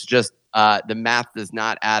spreadsheet, it's just the math does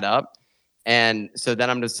not add up. And so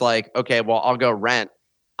then I'm just like, okay, well, I'll go rent.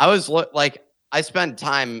 I spend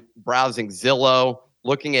time browsing Zillow,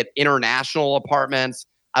 looking at international apartments.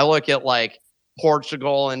 I look at like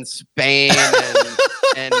Portugal and Spain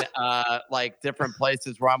and like different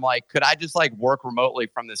places where I'm like, could I just like work remotely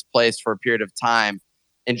from this place for a period of time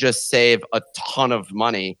and just save a ton of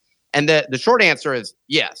money? And the short answer is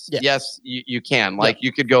yes. Yeah. Yes, you can. Like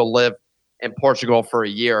you could go live in Portugal for a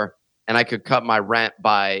year and I could cut my rent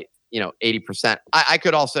by, 80%. I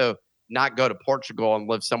could also not go to Portugal and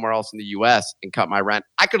live somewhere else in the US and cut my rent.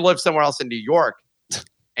 I could live somewhere else in New York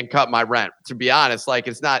and cut my rent. To be honest, like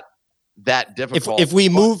it's not that difficult. If we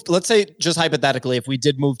moved, let's say just hypothetically, if we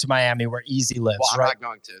did move to Miami where Easy lives, I'm right? not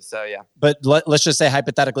going to, so yeah. But let's just say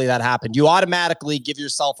hypothetically that happened. You automatically give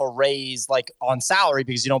yourself a raise like on salary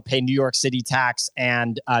because you don't pay New York City tax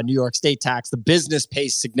and New York State tax. The business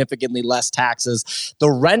pays significantly less taxes.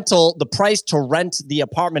 The price to rent the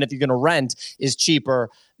apartment, if you're going to rent, is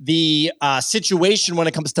cheaper. The situation when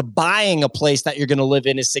it comes to buying a place that you're going to live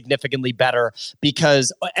in is significantly better,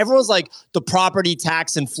 because everyone's like, the property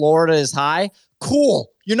tax in Florida is high. Cool.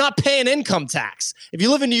 You're not paying income tax. If you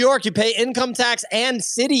live in New York, you pay income tax and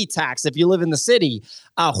city tax if you live in the city.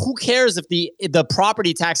 Who cares if the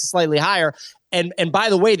property tax is slightly higher? And by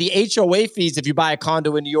the way, the HOA fees, if you buy a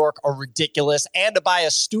condo in New York, are ridiculous. And to buy a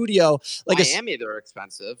studio, like Miami, they're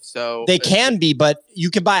expensive. So they can be, but you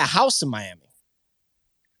can buy a house in Miami.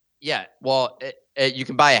 Yeah, well, you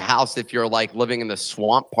can buy a house if you're like living in the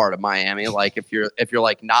swamp part of Miami. Like if you're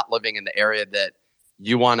like not living in the area that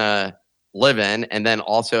you want to live in, and then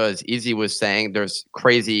also, as Easy was saying, there's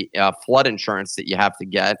crazy flood insurance that you have to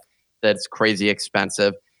get. That's crazy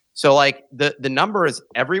expensive. So like the numbers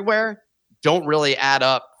everywhere don't really add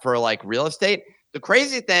up for like real estate. The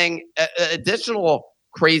crazy thing, additional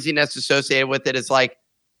craziness associated with it is like,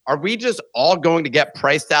 are we just all going to get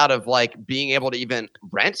priced out of like being able to even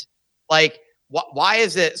rent? Like, why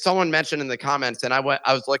is it? Someone mentioned in the comments, and I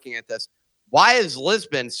was looking at this. Why is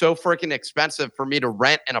Lisbon so freaking expensive for me to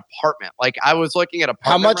rent an apartment? Like, I was looking at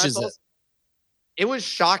apartment. How much rentals. is it? It was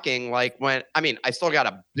shocking. Like I still got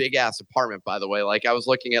a big ass apartment, by the way. Like I was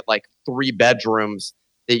looking at like 3 bedrooms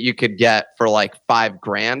that you could get for like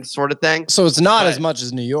 $5,000 sort of thing. So it's not as much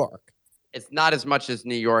as New York. It's not as much as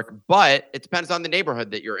New York, but it depends on the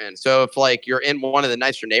neighborhood that you're in. So if like you're in one of the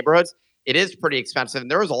nicer neighborhoods, it is pretty expensive. And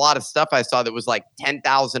there was a lot of stuff I saw that was like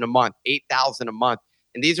 10,000 a month, 8,000 a month.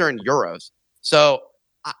 And these are in euros. So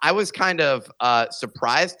I was kind of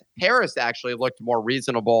surprised. Paris actually looked more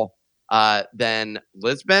reasonable than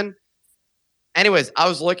Lisbon. Anyways, I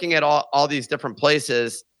was looking at all these different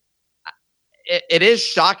places. It is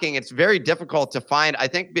shocking. It's very difficult to find, I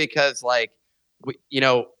think, because like, we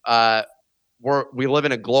live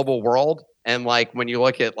in a global world, and like when you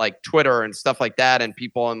look at like Twitter and stuff like that, and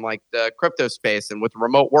people in like the crypto space and with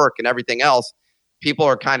remote work and everything else, people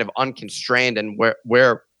are kind of unconstrained, and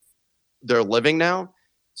where they're living now.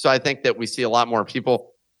 So I think that we see a lot more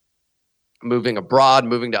people moving abroad,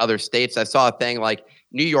 moving to other states. I saw a thing like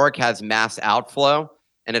New York has mass outflow,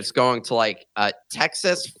 and it's going to like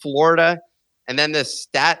Texas, Florida, and then this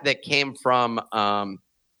stat that came from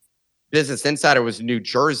Business Insider was New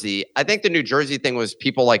Jersey. I think the New Jersey thing was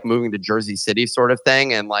people like moving to Jersey City sort of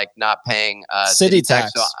thing and like not paying city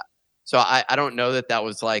tax. So I don't know that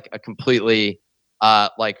was like a completely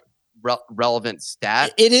relevant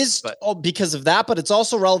stat. It is because of that, but it's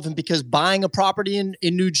also relevant because buying a property in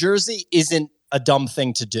New Jersey isn't a dumb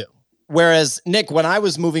thing to do. Whereas, Nick, when I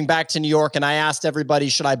was moving back to New York and I asked everybody,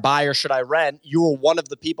 should I buy or should I rent? You were one of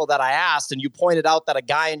the people that I asked, and you pointed out that a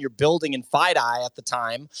guy in your building in FiDi at the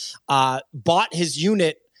time bought his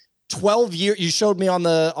unit 12 years. You showed me on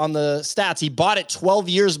the stats. He bought it 12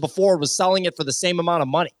 years before, was selling it for the same amount of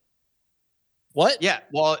money. What? Yeah.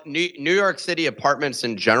 Well, New York City apartments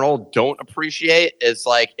in general don't appreciate. It's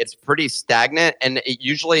like it's pretty stagnant, and it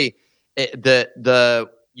usually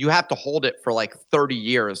you have to hold it for like 30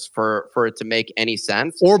 years for it to make any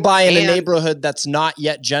sense. Or buy in a neighborhood that's not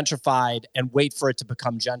yet gentrified and wait for it to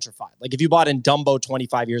become gentrified. Like if you bought in Dumbo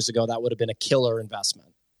 25 years ago, that would have been a killer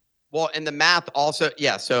investment. Well, and the math also,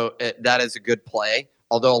 yeah. So that is a good play.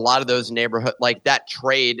 Although a lot of those neighborhood, like that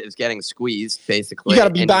trade is getting squeezed, basically. You got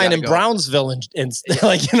to be buying in Brownsville and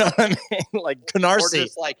like, you know what I mean? Like Canarsie. Or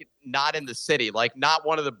just like not in the city, like not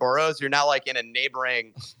one of the boroughs. You're not like in a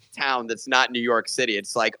neighboring town that's not New York City.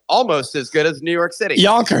 It's like almost as good as New York City.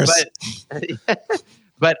 Yonkers.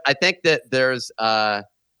 But I think that there's the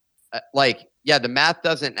math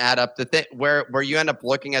doesn't add up. The thing where you end up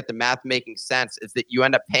looking at the math making sense is that you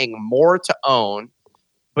end up paying more to own,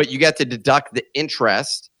 but you get to deduct the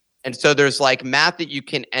interest. And so there's like math that you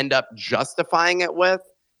can end up justifying it with.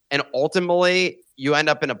 And ultimately, you end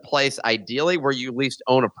up in a place ideally where you at least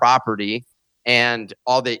own a property, and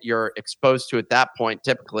all that you're exposed to at that point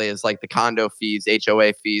typically is like the condo fees,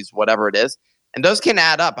 HOA fees, whatever it is. And those can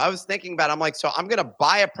add up. I was thinking about it. I'm like, so I'm going to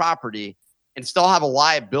buy a property and still have a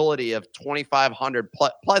liability of $2,500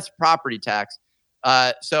 plus property tax.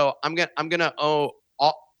 So I'm gonna owe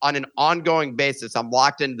on an ongoing basis. I'm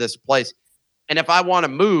locked into this place, and if I want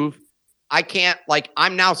to move, I can't. Like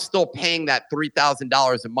I'm now still paying that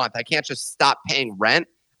 $3,000 a month. I can't just stop paying rent.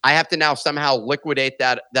 I have to now somehow liquidate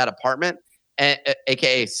that apartment,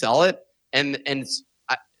 aka sell it. And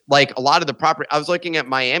like a lot of the property, I was looking at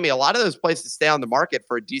Miami. A lot of those places stay on the market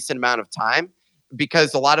for a decent amount of time,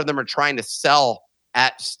 because a lot of them are trying to sell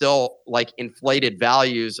at still like inflated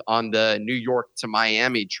values on the New York to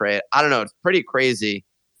Miami trade. I don't know. It's pretty crazy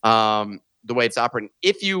the way it's operating.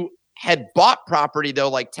 If you had bought property though,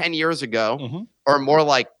 like 10 years ago or more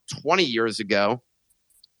like 20 years ago,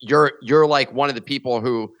 you're like one of the people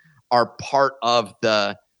who are part of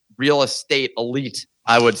the real estate elite,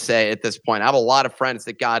 I would say at this point. I have a lot of friends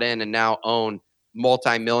that got in and now own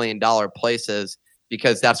multi-million-dollar places,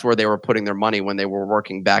 because that's where they were putting their money when they were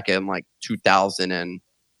working back in like 2000 and,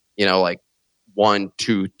 like 1,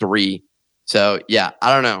 2, 3. So yeah,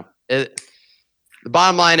 I don't know. The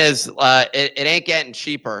bottom line is it ain't getting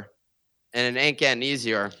cheaper and it ain't getting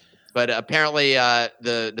easier. But apparently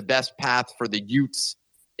the best path for the Utes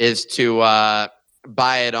is to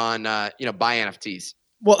buy it on, buy NFTs.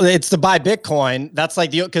 Well, it's to buy Bitcoin. That's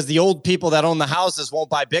like because the old people that own the houses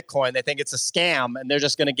won't buy Bitcoin. They think it's a scam and they're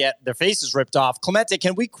just going to get their faces ripped off. Clemente,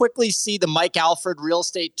 can we quickly see the Mike Alfred real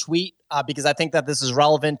estate tweet? Because I think that this is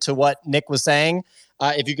relevant to what Nick was saying.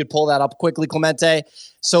 If you could pull that up quickly, Clemente.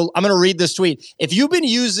 So I'm going to read this tweet. If you've been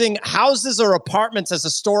using houses or apartments as a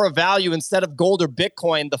store of value instead of gold or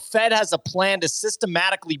Bitcoin, the Fed has a plan to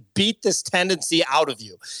systematically beat this tendency out of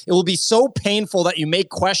you. It will be so painful that you may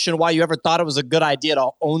question why you ever thought it was a good idea to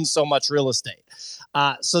own so much real estate.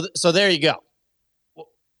 So there you go.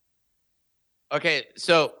 Okay,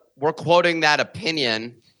 so we're quoting that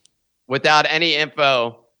opinion without any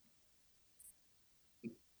info.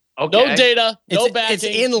 Okay. No data, no backing. It's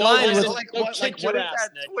in line with what is that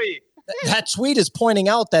tweet? That tweet is pointing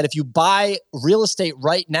out that if you buy real estate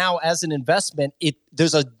right now as an investment,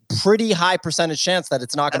 there's a pretty high percentage chance that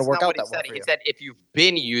it's not going to work out that well for you. He said if you've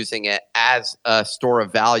been using it as a store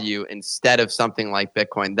of value instead of something like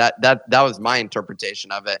Bitcoin, that was my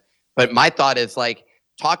interpretation of it. But my thought is like,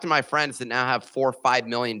 talk to my friends that now have $4 or $5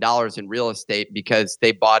 million in real estate because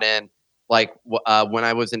they bought in. Like when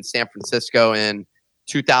I was in San Francisco in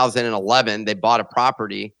 2011, they bought a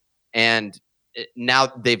property, and now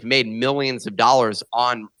they've made millions of dollars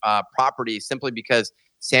on property simply because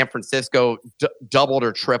San Francisco doubled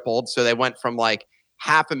or tripled. So they went from like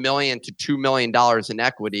 $500,000 to $2 million in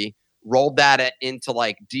equity, rolled that into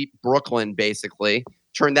like deep Brooklyn, basically,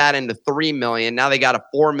 turned that into 3 million. Now they got a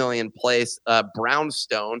 4 million place,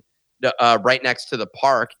 brownstone, right next to the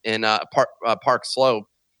park in Park Slope.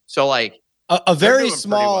 So like a very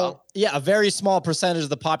small, a very small percentage of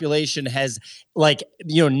the population has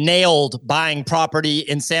nailed buying property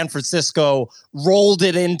in San Francisco, rolled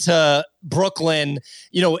it into Brooklyn,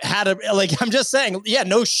 I'm just saying,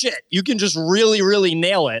 no shit. You can just really, really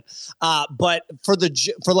nail it. But for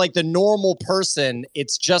the normal person,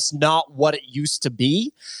 it's just not what it used to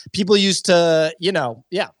be. People used to,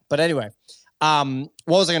 but anyway. What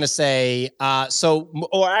was I going to say?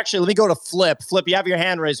 Actually, let me go to Flip. Flip, you have your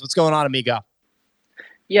hand raised. What's going on, amigo?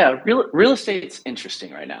 Yeah, real estate's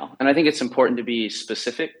interesting right now. And I think it's important to be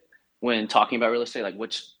specific when talking about real estate, like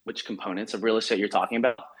which components of real estate you're talking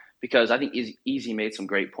about. Because I think Easy made some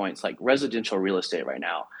great points. Like residential real estate right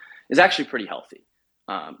now is actually pretty healthy.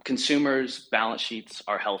 Consumers' balance sheets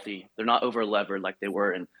are healthy. They're not over levered like they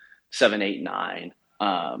were in 7, 8, 9.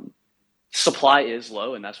 Supply is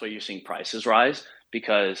low, and that's why you're seeing prices rise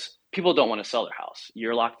because people don't want to sell their house.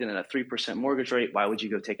 You're locked in at a 3% mortgage rate. Why would you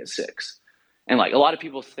go take a 6? And like a lot of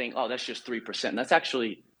people think, oh, that's just 3%. And that's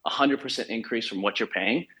actually 100% increase from what you're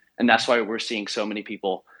paying. And that's why we're seeing so many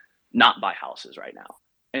people not buy houses right now.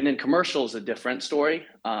 And then commercial is a different story.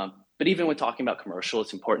 But even when talking about commercial,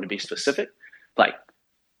 it's important to be specific. Like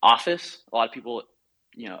office, a lot of people,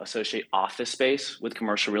 associate office space with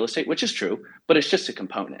commercial real estate, which is true, but it's just a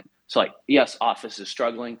component. So like, yes, office is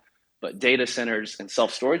struggling, but data centers and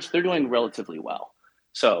self-storage, they're doing relatively well.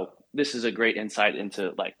 So this is a great insight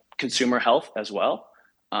into like consumer health as well,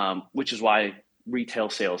 which is why retail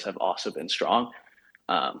sales have also been strong.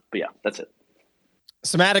 But yeah, that's it.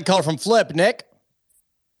 Some added color from Flip. Nick?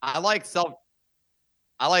 I like self-storage.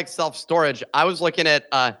 I was looking at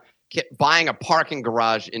buying a parking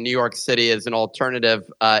garage in New York City as an alternative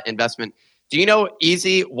investment. Do you know,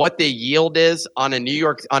 Easy, what the yield is on a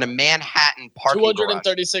Manhattan parking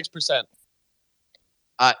 236%.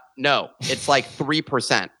 No, it's like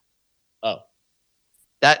 3%. Oh.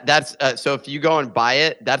 That's so if you go and buy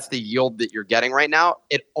it, that's the yield that you're getting right now.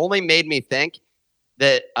 It only made me think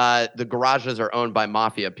that the garages are owned by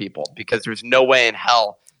mafia people because there's no way in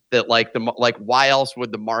hell that why else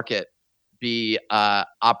would the market be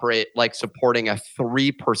operate like supporting a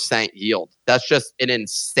 3% yield? That's just an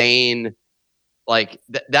insane.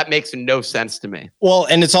 That makes no sense to me. Well,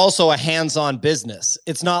 and it's also a hands-on business.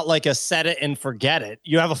 It's not like a set it and forget it.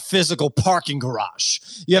 You have a physical parking garage.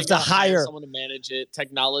 You have to hire someone to manage it,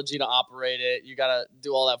 technology to operate it. You got to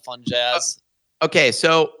do all that fun jazz. Okay,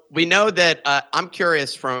 so we know that I'm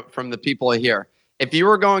curious from the people here. If you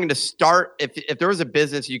were going to start, if there was a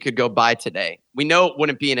business you could go buy today, we know it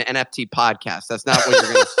wouldn't be an NFT podcast. That's not what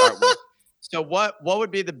you're going to start with. So what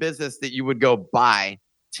would be the business that you would go buy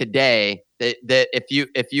today that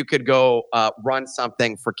if you could go run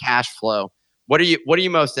something for cash flow? What are you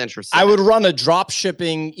most interested in? I would run a drop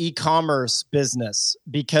shipping e-commerce business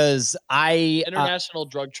because international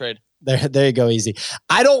drug trade. There you go, Easy.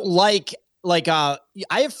 I don't like I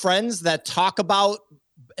have friends that talk about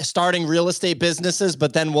starting real estate businesses,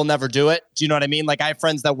 but then we'll never do it. Do you know what I mean? Like I have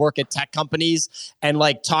friends that work at tech companies and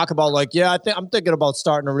talk about I'm thinking about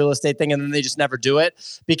starting a real estate thing, and then they just never do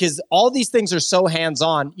it because all these things are so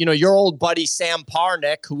hands-on. Your old buddy Sam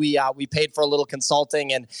Parnick, who we paid for a little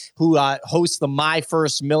consulting and who hosts the My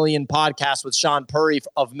First Million podcast with Sean Purry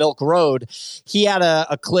of Milk Road. He had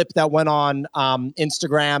a clip that went on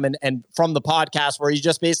Instagram and from the podcast where he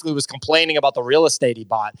just basically was complaining about the real estate he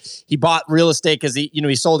bought. He bought real estate because he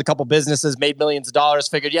sold a couple businesses, made millions of dollars,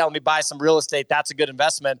 figured, let me buy some real estate. That's a good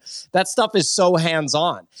investment. That stuff is so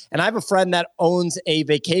hands-on. And I have a friend that owns a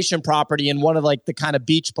vacation property in one of the kind of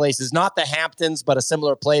beach places, not the Hamptons, but a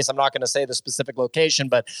similar place. I'm not going to say the specific location,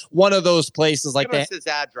 but one of those places Give us his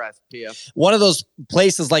address, Pia. One of those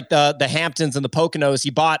places like the Hamptons and the Poconos,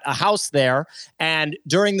 he bought a house there. And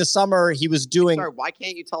during the summer, he was doing... Sorry, why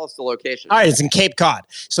can't you tell us the location? All right, it's in Cape Cod.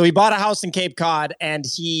 So he bought a house in Cape Cod and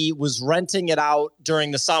he was renting it out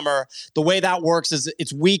during the summer. The way that works is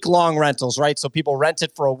it's week-long rentals, right? So people rent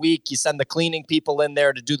it for a week. You send the cleaning people in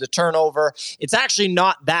there to do the turnover. It's actually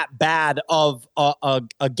not that bad of a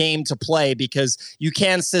game to play because you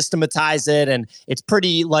can systematize it and it's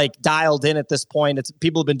pretty dialed in at this point.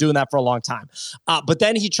 People have been doing that for a long time. But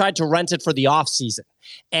then he tried to rent it for the off season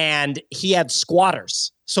and he had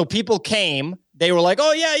squatters. So people came, they were like,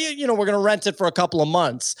 oh yeah, we're going to rent it for a couple of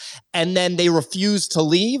months. And then they refused to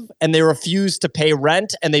leave and they refused to pay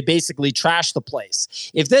rent and they basically trashed the place.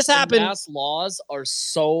 If this happened... Mass laws are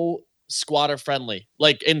so squatter friendly.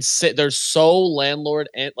 They're so landlord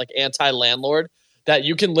and anti-landlord that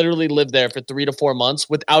you can literally live there for 3 to 4 months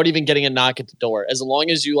without even getting a knock at the door. As long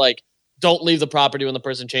as you don't leave the property when the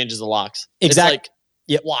person changes the locks. Exactly. It's like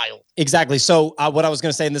wild. Exactly. So what I was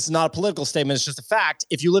going to say, and this is not a political statement, it's just a fact.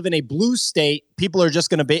 If you live in a blue state, people are just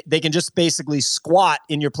going to they can just basically squat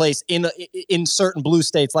in your place in certain blue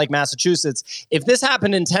states like Massachusetts. If this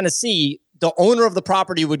happened in Tennessee, the owner of the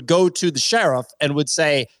property would go to the sheriff and would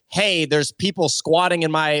say, hey, there's people squatting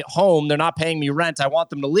in my home. They're not paying me rent. I want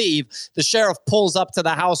them to leave. The sheriff pulls up to the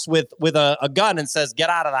house with a gun and says, get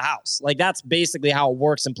out of the house. Like, that's basically how it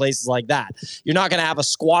works in places like that. You're not going to have a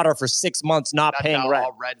squatter for 6 months not That's paying how rent.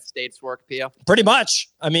 all red states work, Pio. Pretty much.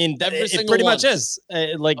 I mean, it pretty much is.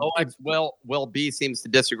 Will B seems to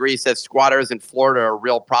disagree. He says squatters in Florida are a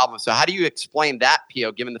real problem. So how do you explain that,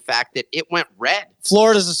 Pio, given the fact that it went red?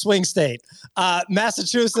 Florida's a swing state.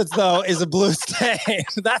 Massachusetts, though, is a blue state.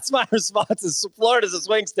 That's my response. Is Florida's a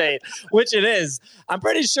swing state, which it is. I'm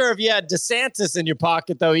pretty sure if you had DeSantis in your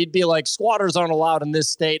pocket, though, he'd be like, squatters aren't allowed in this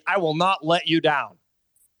state. I will not let you down.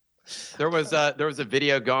 There was a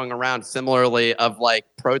video going around similarly of like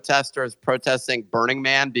protesters protesting Burning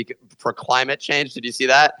Man for climate change. Did you see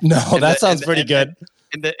that? No, that sounds pretty good.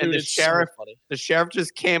 And the sheriff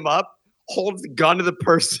just came up, holds the gun to the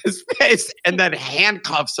person's face, and then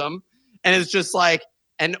handcuffs him. And it's just like,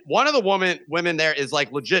 and one of the women there is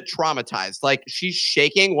like legit traumatized. Like, she's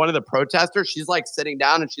shaking. One of the protesters, she's like sitting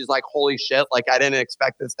down and she's like, holy shit, like I didn't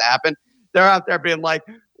expect this to happen. They're out there being like,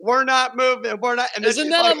 we're not moving. We're not. And isn't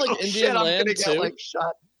that on like Indian land too? Get, like,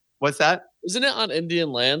 shot. What's that? Isn't it on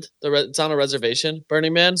Indian land? It's on a reservation,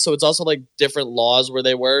 Burning Man. So it's also like different laws where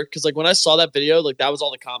they were. Because like when I saw that video, like that was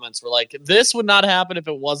all the comments were like, this would not happen if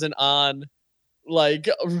it wasn't on like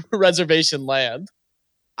reservation land.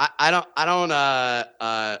 I don't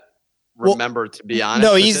remember, to be honest.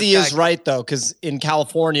 No, Easy is right though, because in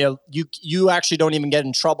California, you actually don't even get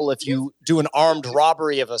in trouble if you do an armed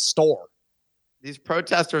robbery of a store. These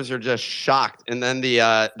protesters are just shocked, and then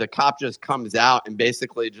the cop just comes out and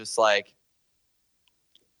basically just like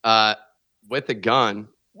with a gun.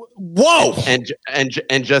 Whoa! And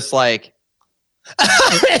just like.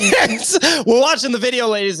 We're watching the video,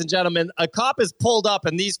 ladies and gentlemen. A cop is pulled up,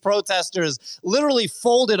 and these protesters literally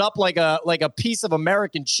folded up like a piece of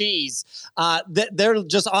American cheese. They're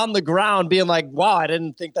just on the ground, being like, "Wow, I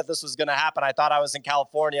didn't think that this was going to happen. I thought I was in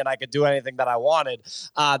California and I could do anything that I wanted."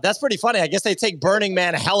 That's pretty funny. I guess they take Burning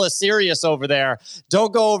Man hella serious over there.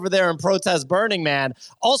 Don't go over there and protest Burning Man.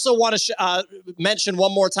 Also, want to mention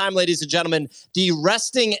one more time, ladies and gentlemen, the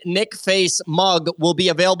Resting Nick Face mug will be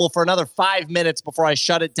available for another 5 minutes before I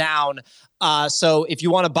shut it down. So if you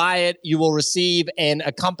want to buy it, you will receive an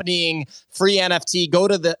accompanying free NFT. Go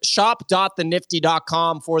to the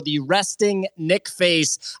shop.thenifty.com for the Resting Nick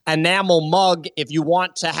Face enamel mug if you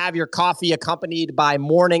want to have your coffee accompanied by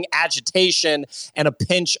morning agitation and a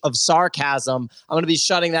pinch of sarcasm. I'm going to be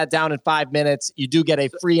shutting that down in 5 minutes. You do get a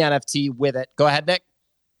free NFT with it. Go ahead, Nick.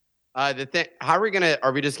 Are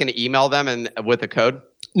we just gonna email them and with a code?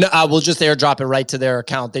 No, we'll just airdrop it right to their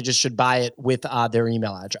account. They just should buy it with their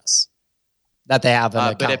email address that they have.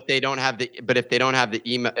 But if they don't have the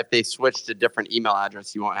email, if they switch to different email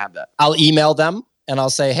address, you won't have that. I'll email them and I'll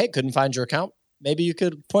say, hey, couldn't find your account. Maybe you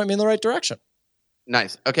could point me in the right direction.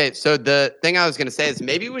 Nice. Okay. So the thing I was going to say is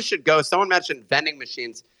maybe we should go, someone mentioned vending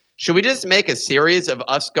machines. Should we just make a series of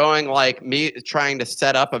us going, like me trying to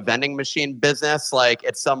set up a vending machine business, like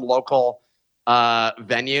at some local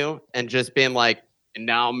venue, and just being like, and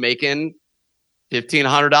now I'm making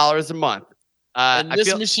 $1,500 a month. And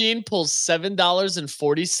this machine pulls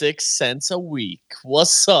 $7.46 a week.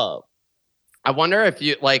 What's up? I wonder if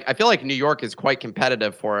you like, I feel like New York is quite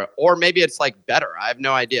competitive for it, or maybe it's like better. I have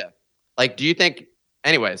no idea. Like, do you think,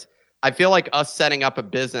 anyways, I feel like us setting up a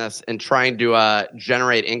business and trying to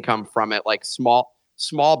generate income from it, like small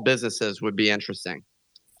businesses, would be interesting.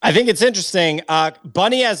 I think it's interesting.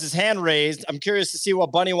 Bunny has his hand raised. I'm curious to see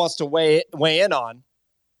what Bunny wants to weigh in on.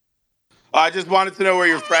 I just wanted to know where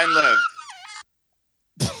your friend lived.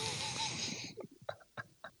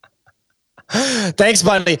 Thanks,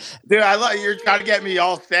 Bunny. Dude, you're trying to get me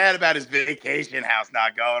all sad about his vacation house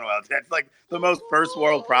not going well. That's like the most first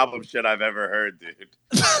world problem shit I've ever heard, dude.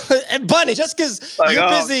 And Bunny, just because you're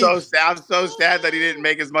busy. I'm so sad that he didn't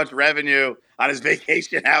make as much revenue on his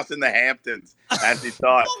vacation house in the Hamptons as he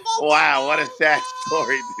thought. Wow, what a sad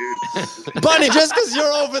story, dude. Bunny, just because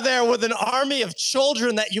you're over there with an army of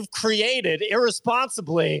children that you've created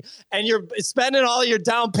irresponsibly and you're spending all your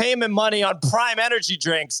down payment money on Prime Energy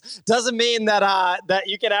drinks doesn't mean that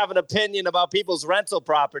you can have an opinion about people's rental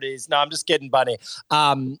properties. No, I'm just kidding, Bunny.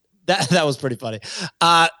 That was pretty funny.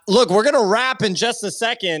 Look, we're going to wrap in just a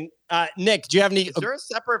second. Nick, do you have any? Is there a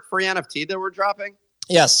separate free NFT that we're dropping?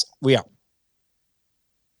 Yes, we are.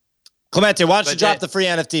 Clemente, why don't you drop the free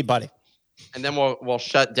NFT, buddy? And then we'll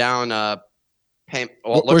shut down.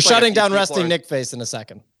 We're shutting down Resting Nick Face in a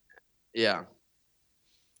second. Yeah.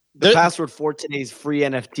 The password for today's free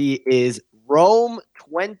NFT is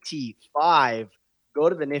Rome25. Go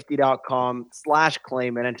to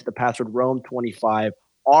thenifty.com/claim and enter the password Rome25,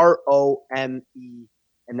 ROME, and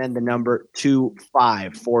then the number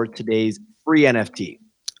 25 for today's free NFT.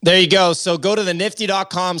 There you go. So go to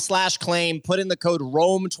thenifty.com/claim, put in the code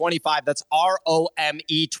ROME25. That's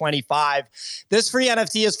ROME25. This free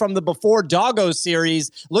NFT is from the Before Doggos series.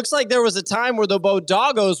 Looks like there was a time where the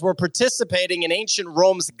Bodoggos were participating in ancient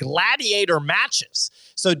Rome's gladiator matches.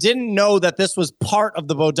 So didn't know that this was part of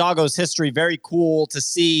the Bodoggos history. Very cool to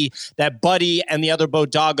see that Buddy and the other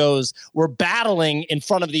Bodoggos were battling in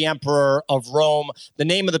front of the Emperor of Rome. The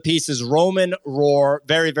name of the piece is Roman Roar.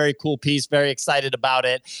 Very, very cool piece. Very excited about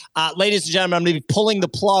it. Ladies and gentlemen, I'm going to be pulling the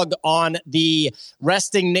plug on the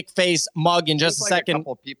Resting Nick Face mug in just a second. A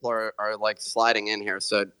couple of people are like sliding in here,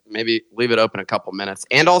 so maybe leave it open a couple minutes.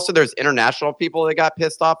 And also, there's international people that got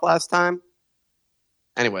pissed off last time.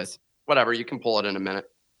 Anyways, whatever. You can pull it in a minute.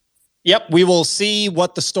 Yep, we will see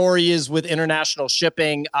what the story is with international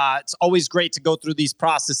shipping. It's always great to go through these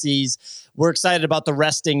processes. We're excited about the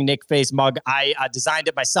Resting Nick Face mug. I designed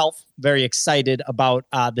it myself. Very excited about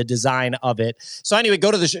the design of it. So anyway, go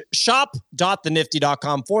to the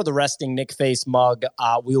shop.thenifty.com for the Resting Nick Face mug.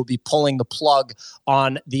 We will be pulling the plug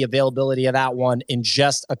on the availability of that one in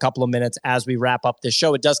just a couple of minutes as we wrap up this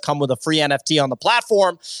show. It does come with a free NFT on the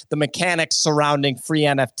platform. The mechanics surrounding free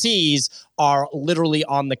NFTs are literally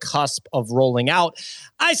on the cusp of rolling out.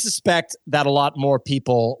 I suspect that a lot more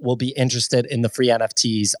people will be interested in the free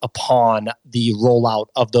NFTs upon the rollout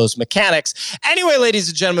of those mechanics. Anyway, ladies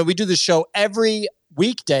and gentlemen, we do the show every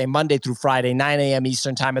weekday, Monday through Friday, 9 a.m.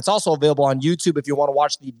 Eastern time. It's also available on YouTube if you want to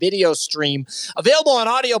watch the video stream. Available on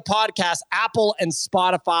audio podcasts, Apple and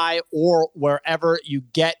Spotify, or wherever you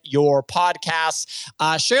get your podcasts.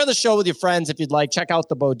 Share the show with your friends if you'd like. Check out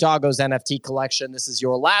the Bodoggos NFT collection. This is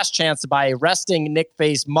your last chance to buy a Resting Nick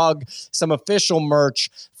Face mug, some official merch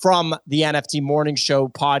from the NFT Morning Show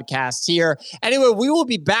podcast here. Anyway, we will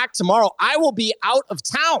be back tomorrow. I will be out of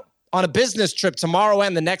town on a business trip tomorrow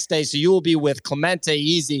and the next day. So you will be with Clemente,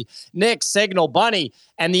 Easy, Nick, Signal, Bunny,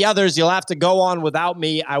 and the others. You'll have to go on without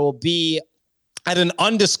me. I will be at an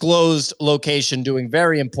undisclosed location doing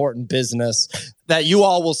very important business that you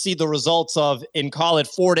all will see the results of in, call it,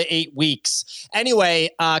 4 to 8 weeks. Anyway,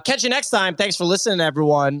 catch you next time. Thanks for listening,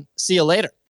 everyone. See you later.